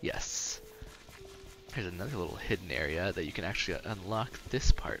here, yes, there's another little hidden area that you can actually unlock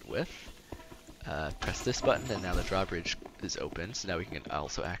this part with. Press this button, and now the drawbridge is open, so now we can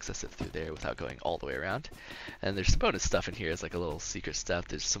also access it through there without going all the way around. And there's some bonus stuff in here. It's like a little secret stuff.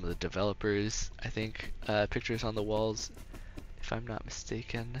 There's some of the developers, I think, pictures on the walls, if I'm not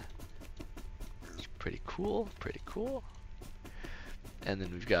mistaken. It's pretty cool, pretty cool. And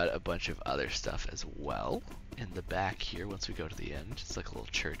then we've got a bunch of other stuff as well in the back here once we go to the end. It's like a little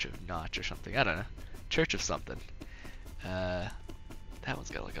church of Notch or something. I don't know. Church of something. That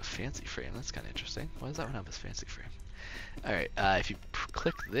one's got like a fancy frame. That's kind of interesting. Why does that one have this fancy frame? Alright, if you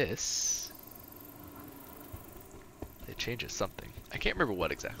click this, it changes something. I can't remember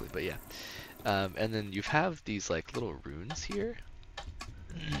what exactly, but yeah. And then you have these like little runes here.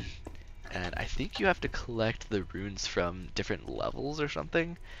 And I think you have to collect the runes from different levels or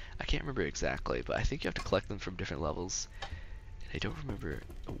something. I can't remember exactly, but I think you have to collect them from different levels. And I don't remember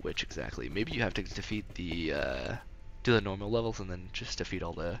which exactly. Maybe you have to defeat the... do the normal levels and then just defeat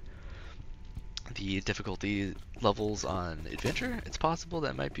all the difficulty levels on adventure. It's possible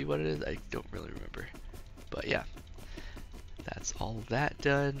that might be what it is. I don't really remember, but yeah, that's all that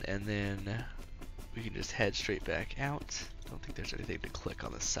done, and then we can just head straight back out. Don't think there's anything to click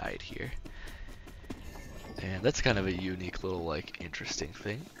on the side here, and that's kind of a unique little like interesting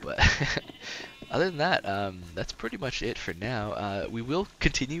thing, but other than that, that's pretty much it for now. We will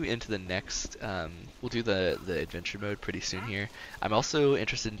continue into the next, we'll do the adventure mode pretty soon here. I'm also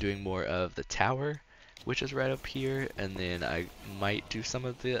interested in doing more of the tower, which is right up here, and then I might do some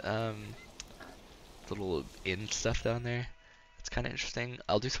of the little inn stuff down there. It's kind of interesting.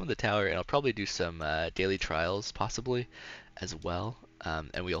 I'll do some of the tower, and I'll probably do some daily trials possibly as well.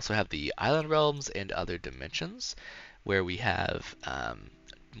 And we also have the island realms and other dimensions, where we have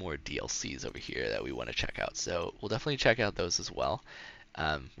more DLCs over here that we want to check out. So we'll definitely check out those as well,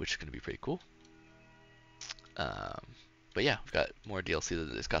 which is going to be pretty cool. But yeah, we've got more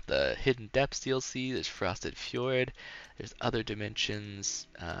DLC. There's got the Hidden Depths DLC, there's Frosted Fjord, there's other dimensions.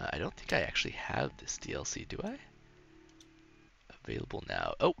 I don't think I actually have this DLC, do I? available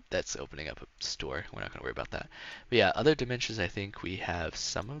now. Oh, that's opening up a store. We're not going to worry about that. But yeah, other dimensions, I think we have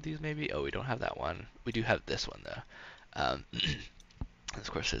some of these maybe. Oh, we don't have that one. We do have this one though. Of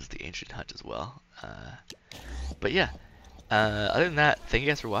course, there's the Ancient Hunt as well. But yeah, other than that, thank you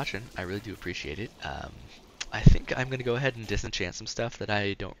guys for watching. I really do appreciate it. I think I'm going to go ahead and disenchant some stuff that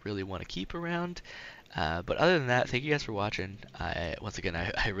I don't really want to keep around. But other than that, thank you guys for watching. Once again,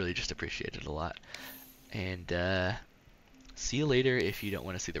 I really just appreciate it a lot. And see you later if you don't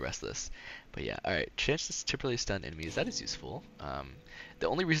want to see the rest of this. But yeah, alright, chance to temporarily stun enemies, that is useful. The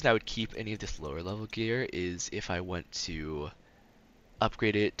only reason I would keep any of this lower level gear is if I want to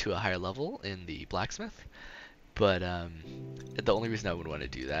upgrade it to a higher level in the blacksmith. But the only reason I would want to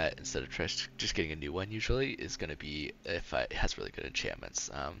do that instead of just getting a new one usually is going to be if it has really good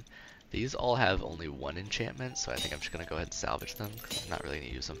enchantments. These all have only one enchantment, so I think I'm just going to go ahead and salvage them because I'm not really going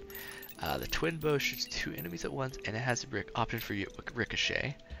to use them. The twin bow shoots 2 enemies at once, and it has a option for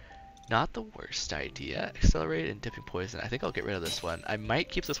ricochet. Not the worst idea. Accelerate and dipping poison. I think I'll get rid of this one. I might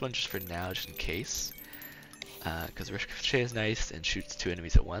keep this one just for now, just in case. Because ricochet is nice and shoots 2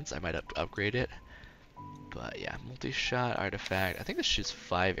 enemies at once. I might upgrade it. But yeah, multi-shot artifact. I think this shoots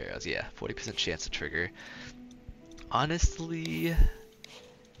 5 arrows. Yeah, 40% chance to trigger. Honestly,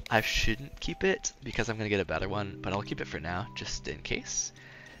 I shouldn't keep it because I'm going to get a better one, but I'll keep it for now, just in case.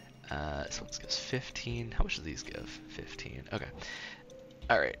 This one gives 15. How much do these give? 15. Okay.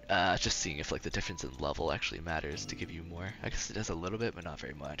 Alright, just seeing if like the difference in level actually matters to give you more. I guess it does a little bit, but not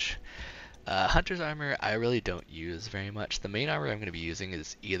very much. Hunter's armor, I really don't use very much. The main armor I'm going to be using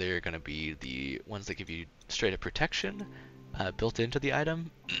is either going to be the ones that give you straight up protection built into the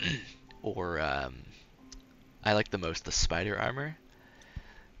item, or I like the most the spider armor,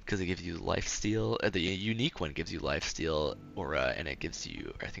 because it gives you lifesteal. The unique one gives you lifesteal, aura, and it gives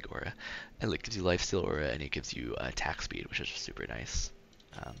you, or I think aura, and it gives you lifesteal, aura, and it gives you attack speed, which is super nice.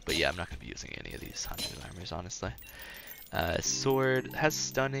 But yeah, I'm not going to be using any of these hunter's armors, honestly. Sword has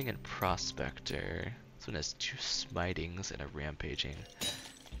stunning and prospector. This one has 2 smitings and a rampaging.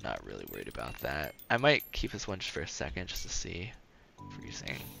 Not really worried about that. I might keep this one just for a second just to see.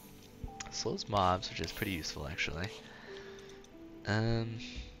 Freezing. Slows mobs, which is pretty useful actually.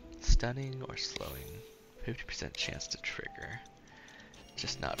 Stunning or slowing. 50% chance to trigger.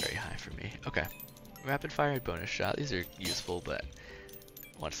 Just not very high for me. Okay. Rapid fire and bonus shot. These are useful, but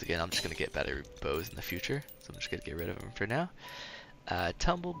once again, I'm just going to get better bows in the future, so I'm just going to get rid of them for now.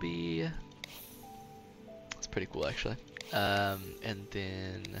 Tumblebee. That's pretty cool, actually. And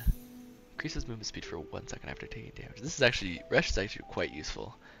then increases movement speed for 1 second after taking damage. This is actually, Rush is actually quite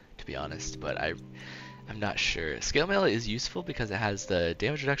useful, to be honest, but I'm not sure. Scale melee is useful because it has the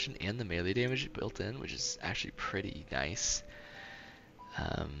damage reduction and the melee damage built in, which is actually pretty nice.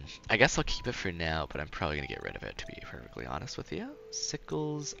 I guess I'll keep it for now, but I'm probably going to get rid of it, to be perfectly honest with you.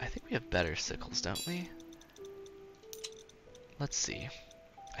 Sickles. I think we have better sickles, don't we? Let's see.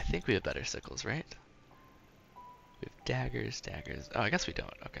 I think we have better sickles, right? We have daggers. Oh, I guess we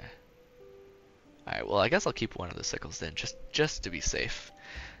don't. Okay. Alright, well, I guess I'll keep one of the sickles then, just to be safe.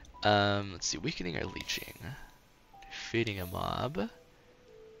 Let's see. Weakening or leeching. Defeating a mob.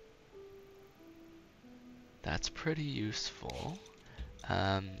 That's pretty useful.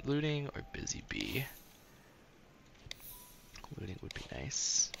 Looting or busy bee. Looting would be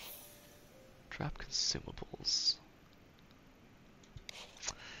nice. Drop consumables.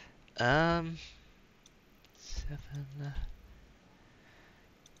 7.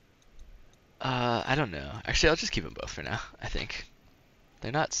 I don't know. Actually, I'll just keep them both for now, I think.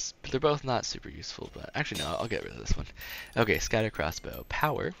 They're both not super useful, but actually no, I'll get rid of this one. Okay, scatter crossbow.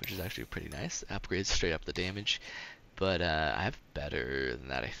 Power, which is actually pretty nice. Upgrades straight up the damage. But I have better than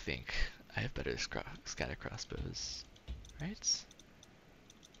that, I think. I have better scatter crossbows, right?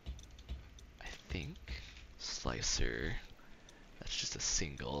 I think. Slicer. That's just a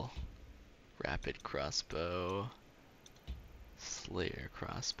single. Rapid crossbow. Slayer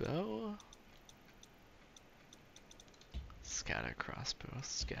crossbow. Scatter crossbow.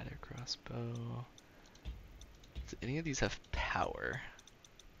 Scatter crossbow. Do any of these have power?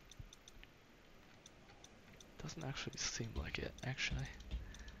 Doesn't actually seem like it, actually.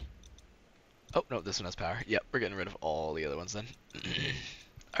 Oh, no, this one has power. Yep, we're getting rid of all the other ones then.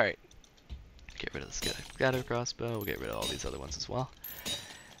 Alright. Get rid of the scatter crossbow. We'll get rid of all these other ones as well.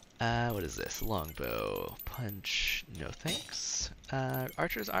 What is this? Longbow. Punch. No thanks.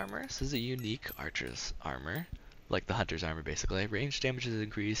 Archer's armor. This is a unique archer's armor. Like the hunter's armor, basically. Range damage is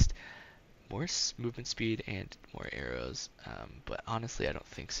increased. More movement speed and more arrows. But honestly, I don't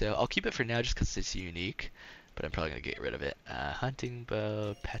think so. I'll keep it for now just because it's unique. But I'm probably going to get rid of it. Hunting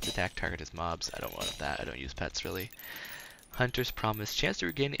bow, pets attack target as mobs. I don't want that. I don't use pets really. Hunter's Promise, chance to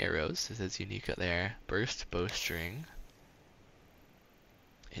regain arrows. It says unique there. Burst bowstring.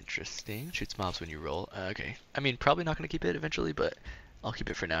 Interesting. Shoots mobs when you roll. Okay. I mean, probably not going to keep it eventually, but I'll keep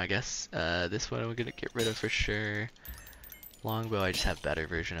it for now, I guess. This one I'm going to get rid of for sure. Longbow, I just have a better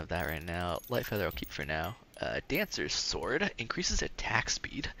version of that right now. Light Feather I'll keep for now. Dancer's Sword increases attack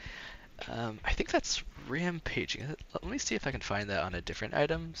speed. I think that's Rampaging. Let me see if I can find that on a different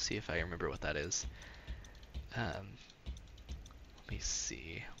item. See if I remember what that is. Let me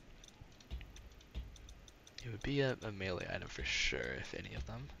see. It would be a melee item for sure, if any of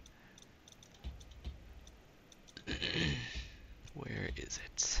them. Where is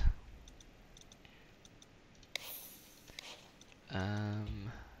it?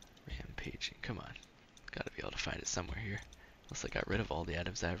 Rampaging, come on. Gotta be able to find it somewhere here. Unless I got rid of all the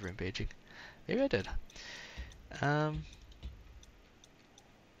items that have Rampaging. Maybe I did. Yeah,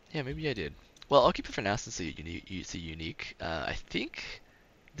 maybe I did. Well, I'll keep it for now since it's a unique. I think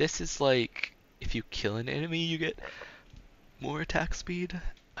this is like, if you kill an enemy, you get more attack speed.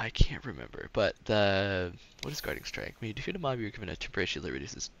 I can't remember, but what is Guarding Strike? When you defeat a mob, you're given a temporary shield that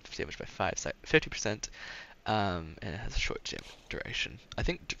reduces damage by 50%, and it has a short duration. I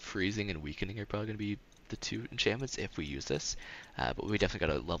think freezing and weakening are probably going to be the two enchantments if we use this, but we definitely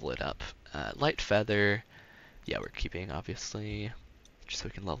got to level it up. Light Feather, yeah, we're keeping obviously, just so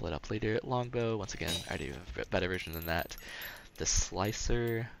we can level it up later. Longbow, once again, I already have a better version than that. The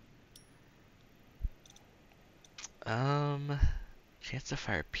Slicer, chance to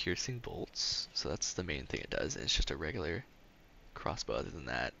fire piercing bolts, so that's the main thing it does. It's just a regular crossbow. Other than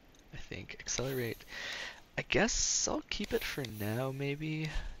that, I think accelerate. I guess I'll keep it for now. Maybe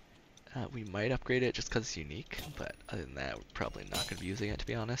we might upgrade it just because it's unique, but other than that, we're probably not going to be using it, to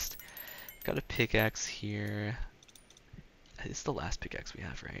be honest. Got a pickaxe here. It's the last pickaxe we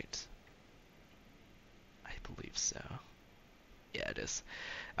have, right? I believe so. Yeah, it is.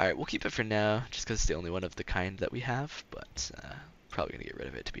 Alright, we'll keep it for now, just because it's the only one of the kind that we have, but probably going to get rid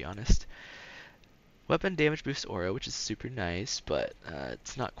of it, to be honest. Weapon damage boost aura, which is super nice, but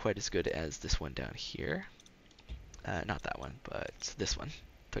it's not quite as good as this one down here. Not that one, but this one.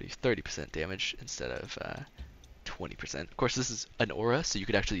 30% damage instead of 20%. Of course, this is an aura, so you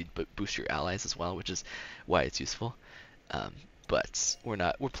could actually boost your allies as well, which is why it's useful. But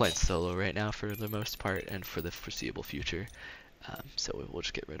we're playing solo right now for the most part and for the foreseeable future. So we'll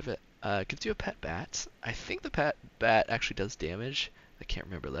just get rid of it. Gives you a pet bat. I think the pet bat actually does damage. I can't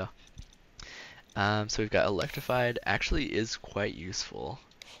remember though. So we've got electrified. Actually is quite useful.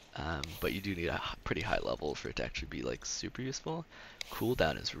 But you do need a pretty high level for it to actually be like super useful.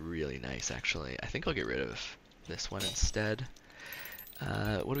 Cooldown is really nice actually. I think I'll get rid of this one instead.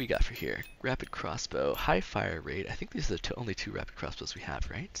 What do we got for here? Rapid crossbow, high fire rate. I think these are the only two rapid crossbows we have,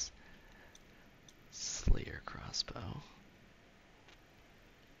 right? Slayer crossbow.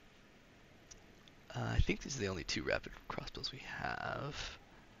 I think these are the only two rapid crossbows we have,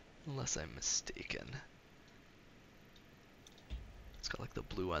 unless I'm mistaken. It's got like the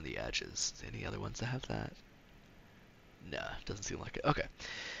blue on the edges. Any other ones that have that? No, doesn't seem like it. Okay.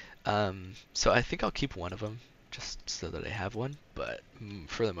 So I think I'll keep one of them just so that I have one, but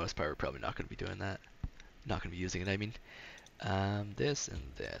for the most part we're probably not going to be doing that. Not going to be using it, I mean. This and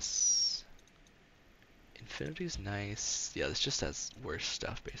this. Infinity's nice. Yeah, this just has worse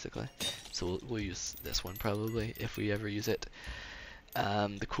stuff basically. So we'll use this one probably if we ever use it.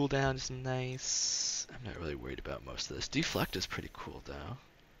 The cooldown is nice. I'm not really worried about most of this. Deflect is pretty cool though.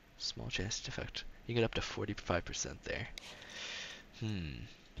 Small chance to deflect. You can get up to 45% there.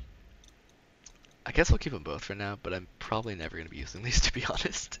 I guess I'll keep them both for now, but I'm probably never going to be using these, to be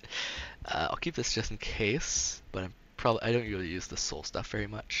honest. I'll keep this just in case, but I don't really use the soul stuff very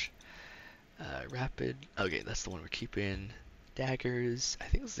much. Rapid. Okay, that's the one we're keeping. Daggers. I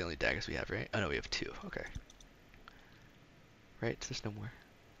think this is the only daggers we have, right? Oh no, we have two. Okay. Right? There's no more.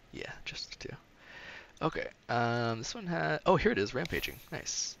 Yeah, just two. Okay. This one had. Oh, here it is. Rampaging.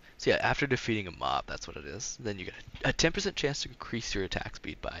 Nice. So yeah, after defeating a mob, that's what it is. Then you get a 10% chance to increase your attack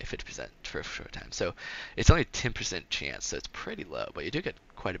speed by 50% for a short time. So it's only a 10% chance, so it's pretty low, but you do get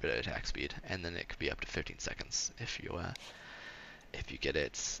quite a bit of attack speed, and then it could be up to 15 seconds if you get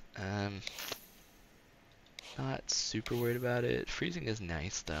it. Not super worried about it. Freezing is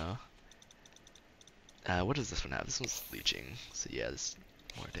nice though. What does this one have? This one's leeching, so yeah, this is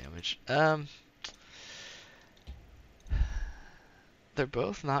more damage. They're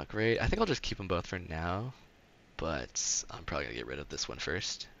both not great. I think I'll just keep them both for now, but I'm probably gonna get rid of this one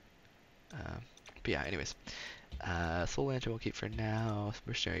first. But yeah, anyways, Soul Lantern we'll keep for now.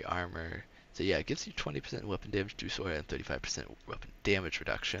 Mercenary Armor. So yeah, it gives you 20% weapon damage, boost aura, and 35% weapon damage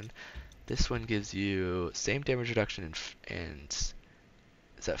reduction. This one gives you same damage reduction and is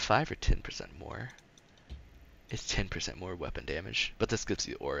that 5 or 10% more? It's 10% more weapon damage, but this gives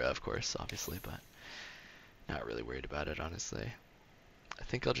you aura, of course, obviously, but not really worried about it, honestly. I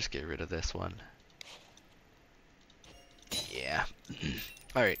think I'll just get rid of this one. Yeah.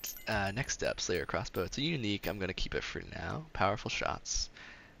 Alright, next up, Slayer Crossbow. It's a unique, I'm going to keep it for now. Powerful shots.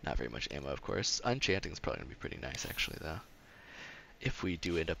 Not very much ammo, of course. Enchanting is probably going to be pretty nice, actually, though. If we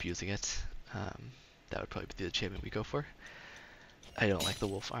do end up using it, that would probably be the achievement we go for. I don't like the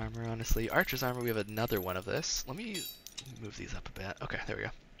wolf armor, honestly. Archer's armor, we have another one of this. Let me move these up a bit. Okay, there we go.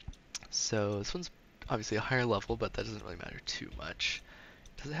 So this one's obviously a higher level, but that doesn't really matter too much.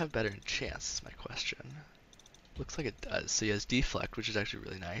 Does it have better enchants, is my question. Looks like it does. So he has deflect, which is actually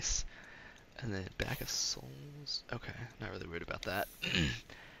really nice. And then back of souls. Okay, not really worried about that.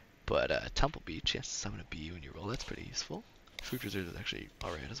 But Tumblebee, chance to summon a bee when you roll, that's pretty useful. Food reserve is actually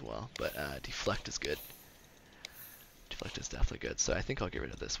alright as well, but deflect is good. Deflect is definitely good, so I think I'll get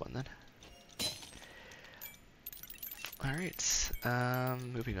rid of this one then. Alright,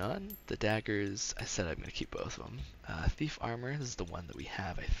 moving on. The daggers, I said I'm going to keep both of them. Thief armor, this is the one that we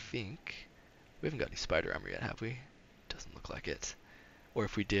have, I think. We haven't got any spider armor yet, have we? Doesn't look like it. Or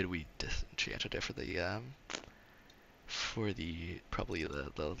if we did, we disenchanted it for the probably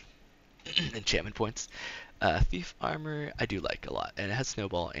the enchantment points. Thief armor, I do like a lot, and it has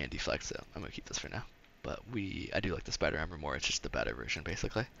snowball and deflect, so I'm gonna keep this for now. But I do like the spider armor more. It's just the better version,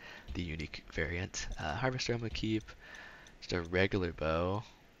 basically, the unique variant. Harvester, I'm gonna keep. Just a regular bow.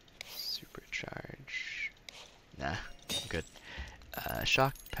 Supercharge. Nah, I'm good.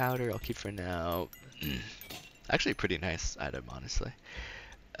 Shock powder, I'll keep for now. Actually, a pretty nice item, honestly.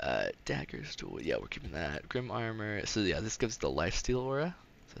 Daggers, tool, yeah, we're keeping that. Grim armor, so yeah, this gives the lifesteal aura,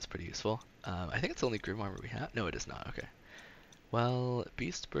 so that's pretty useful. I think it's the only grim armor we have. No, it is not. Okay. Well,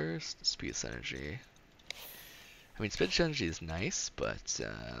 beast burst, speed synergy. I mean, speed synergy is nice, but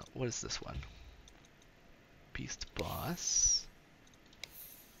what is this one? Beast boss,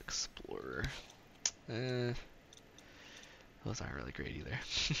 explorer. Those aren't really great either.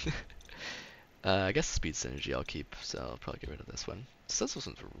 I guess speed synergy I'll keep, so I'll probably get rid of this one. It says this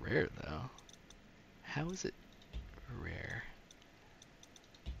one's rare though. How is it rare?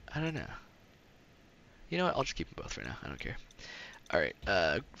 I don't know. You know what? I'll just keep them both for now. I don't care. Alright,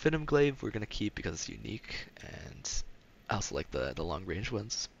 Venom Glaive we're gonna keep because it's unique, and I also like the long range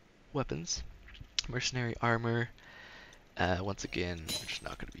weapons. Mercenary armor. Once again, we're just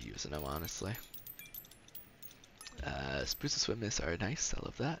not gonna be using them, honestly. Spruce and Swim are nice. I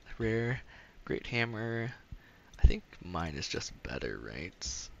love that. Rare. Great Hammer. I think mine is just better,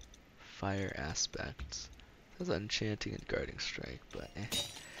 right? Fire Aspect. That's Enchanting and Guarding Strike, but eh.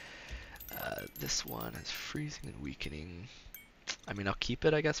 This one is Freezing and Weakening. I mean, I'll keep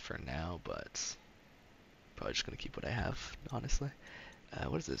it, I guess, for now, but probably just gonna keep what I have, honestly.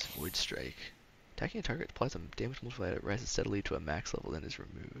 What is this? Void Strike. Attacking a target applies a damage multiplier that rises steadily to a max level, then is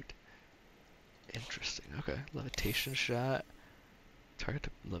removed. Interesting. Okay. Levitation shot. Target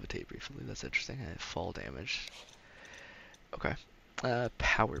to levitate briefly. That's interesting. Fall damage. Okay.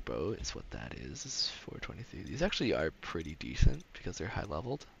 Power bow is what that is. This is 423. These actually are pretty decent because they're high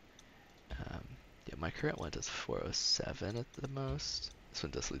leveled. Yeah, my current one does 407 at the most. This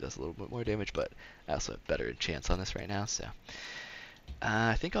one does a little bit more damage, but I also have better chance on this right now, so.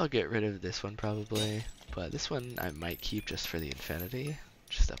 I think I'll get rid of this one probably, but this one I might keep just for the infinity.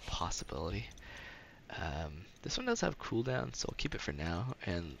 Just a possibility. This one does have cooldown, so I'll keep it for now.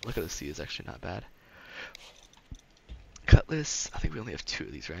 And look at the C is actually not bad. Cutlass, I think we only have 2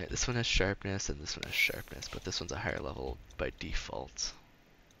 of these, right? This one has sharpness and this one has sharpness, but this one's a higher level by default.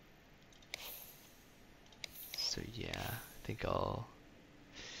 So yeah, I think I'll...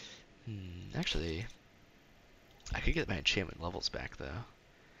 actually, I could get my enchantment levels back though,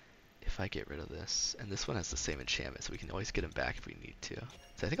 if I get rid of this. And this one has the same enchantment, so we can always get them back if we need to.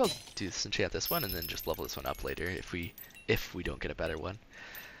 So I think I'll disenchant this one and then just level this one up later if we don't get a better one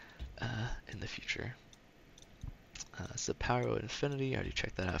in the future. So Power of Infinity, I already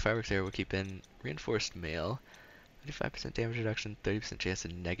checked that out. Fireworks there, we'll keep in Reinforced Mail, 95% damage reduction, 30% chance to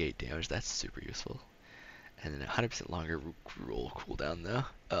negate damage. That's super useful. And then 100% longer roll cooldown though.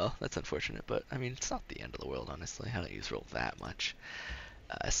 Oh, that's unfortunate, but I mean, it's not the end of the world, honestly. I don't use roll that much.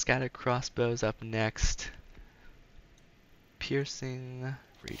 Scatter Crossbows up next. Piercing,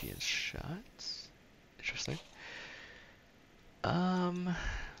 Radiant Shots. Interesting.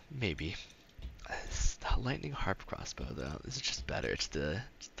 Maybe. The Lightning Harp Crossbow though. This is just better. It's the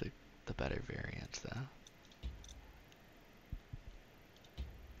better variant though.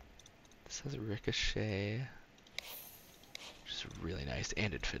 This has a Ricochet, which is really nice,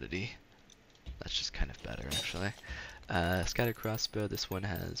 and Infinity. That's just kind of better, actually. Scattered crossbow, this one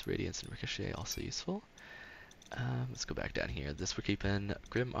has radiance and ricochet, also useful. Let's go back down here. This we're keeping.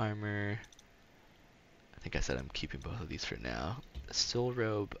 Grim armor. I think I said I'm keeping both of these for now. Soul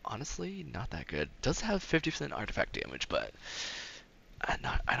robe, honestly, not that good. Does have 50% artifact damage, but I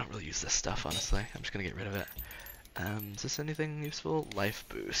don't really use this stuff, honestly. I'm just gonna get rid of it. Is this anything useful? Life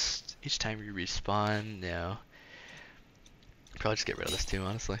boost. Each time you respawn, no. Probably just get rid of this too,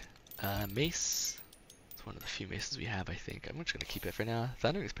 honestly. Mace. It's one of the few maces we have, I think. I'm just gonna keep it for now.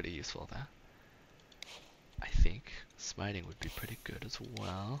 Thundering is pretty useful, though. I think smiting would be pretty good as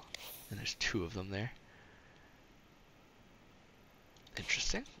well. And there's 2 of them there.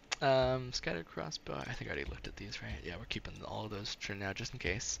 Interesting. Scattered crossbow. I think I already looked at these, right? Yeah, we're keeping all of those for now, just in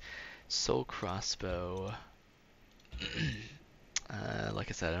case. Soul crossbow. Like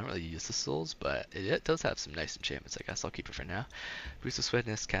I said, I don't really use the souls, but it does have some nice enchantments. I guess I'll keep it for now. Boost of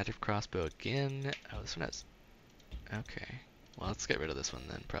swiftness, scattered crossbow again. Oh, this one has. Okay. Well, let's get rid of this one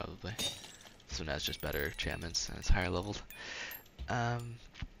then, probably. This one has just better enchantments and it's higher leveled.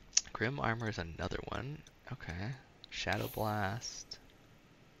 Grim armor is another one. Okay. Shadow blast.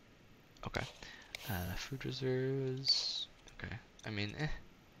 Okay. Food reserves. Okay. I mean,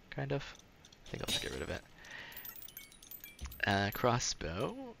 kind of. I think I'll just get rid of it.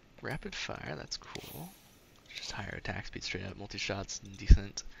 Crossbow. Rapid fire, that's cool. Just higher attack speed straight up. Multi-shots,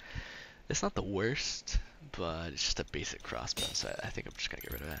 decent. It's not the worst, but it's just a basic crossbow, so I think I'm just gonna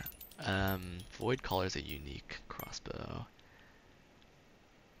get rid of it. Void Caller is a unique crossbow.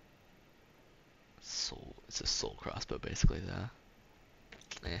 Soul. It's a soul crossbow, basically,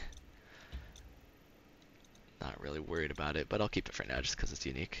 though. Not really worried about it, but I'll keep it for now just because it's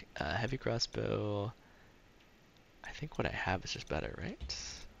unique. Heavy crossbow. I think what I have is just better, right?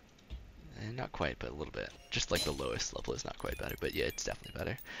 Not quite, but a little bit. Just like the lowest level is not quite better, but yeah, it's definitely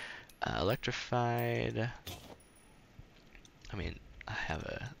better. Electrified. I mean, I have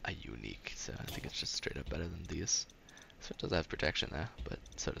a unique, so I think it's just straight up better than these. This one does have protection though, but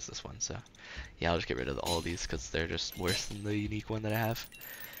so does this one, so yeah, I'll just get rid of all of these because they're just worse than the unique one that I have.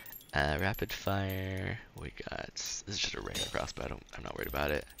 Rapid fire, we got, this is just a regular crossbow, I'm not worried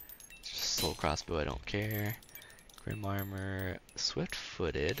about it. It's just soul crossbow, I don't care. Grim armor,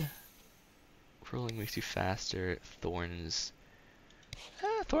 swift-footed, rolling makes you faster, thorns,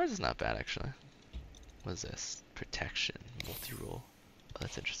 thorns is not bad actually. What is this? Protection, multi-roll, oh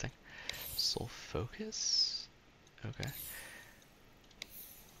that's interesting. Soul focus, okay.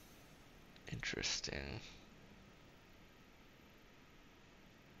 Interesting.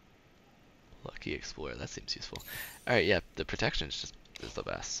 Lucky Explorer, that seems useful. Alright, yeah, the protection is the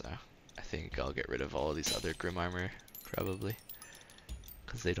best, so I think I'll get rid of all of these other Grim Armor, probably.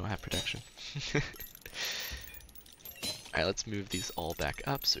 Because they don't have protection. Alright, let's move these all back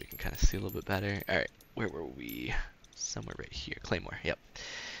up so we can kind of see a little bit better. Alright, where were we? Somewhere right here. Claymore, yep.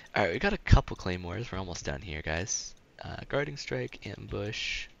 Alright, we got a couple Claymores, we're almost done here, guys. Guarding Strike,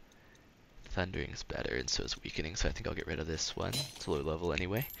 Ambush. Thundering's better, and so is Weakening, so I think I'll get rid of this one. It's low level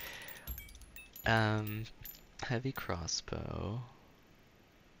anyway. Heavy crossbow.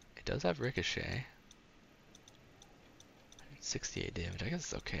 It does have ricochet. 68 damage. I guess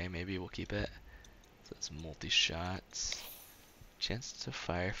it's okay. Maybe we'll keep it. So it's multi-shots. Chance to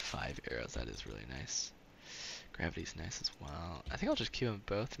fire 5 arrows. That is really nice. Gravity's nice as well. I think I'll just keep them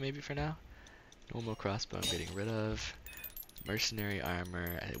both maybe for now. Normal crossbow I'm getting rid of. Mercenary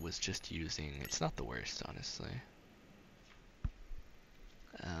armor I was just using. It's not the worst, honestly.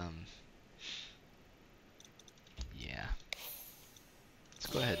 Yeah. Let's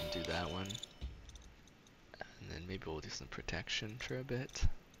go ahead and do that one. And then maybe we'll do some protection for a bit.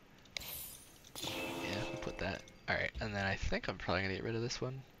 Yeah, we'll put that. Alright, and then I think I'm probably gonna get rid of this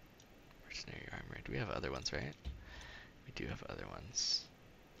one. Mercenary armor. Do we have other ones, right? We do have other ones.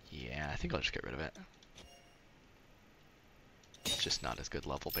 Yeah, I think I'll just get rid of it. It's just not as good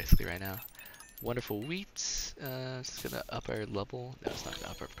level basically right now. Wonderful wheat. It's gonna up our level. No, it's not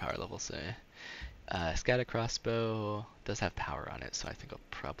gonna up our power level, so Scatter crossbow does have power on it, so I think I'll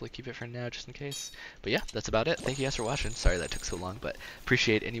probably keep it for now just in case. But yeah, that's about it. Thank you guys for watching. Sorry that took so long, but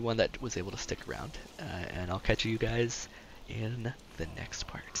appreciate anyone that was able to stick around. And I'll catch you guys in the next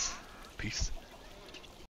part. Peace.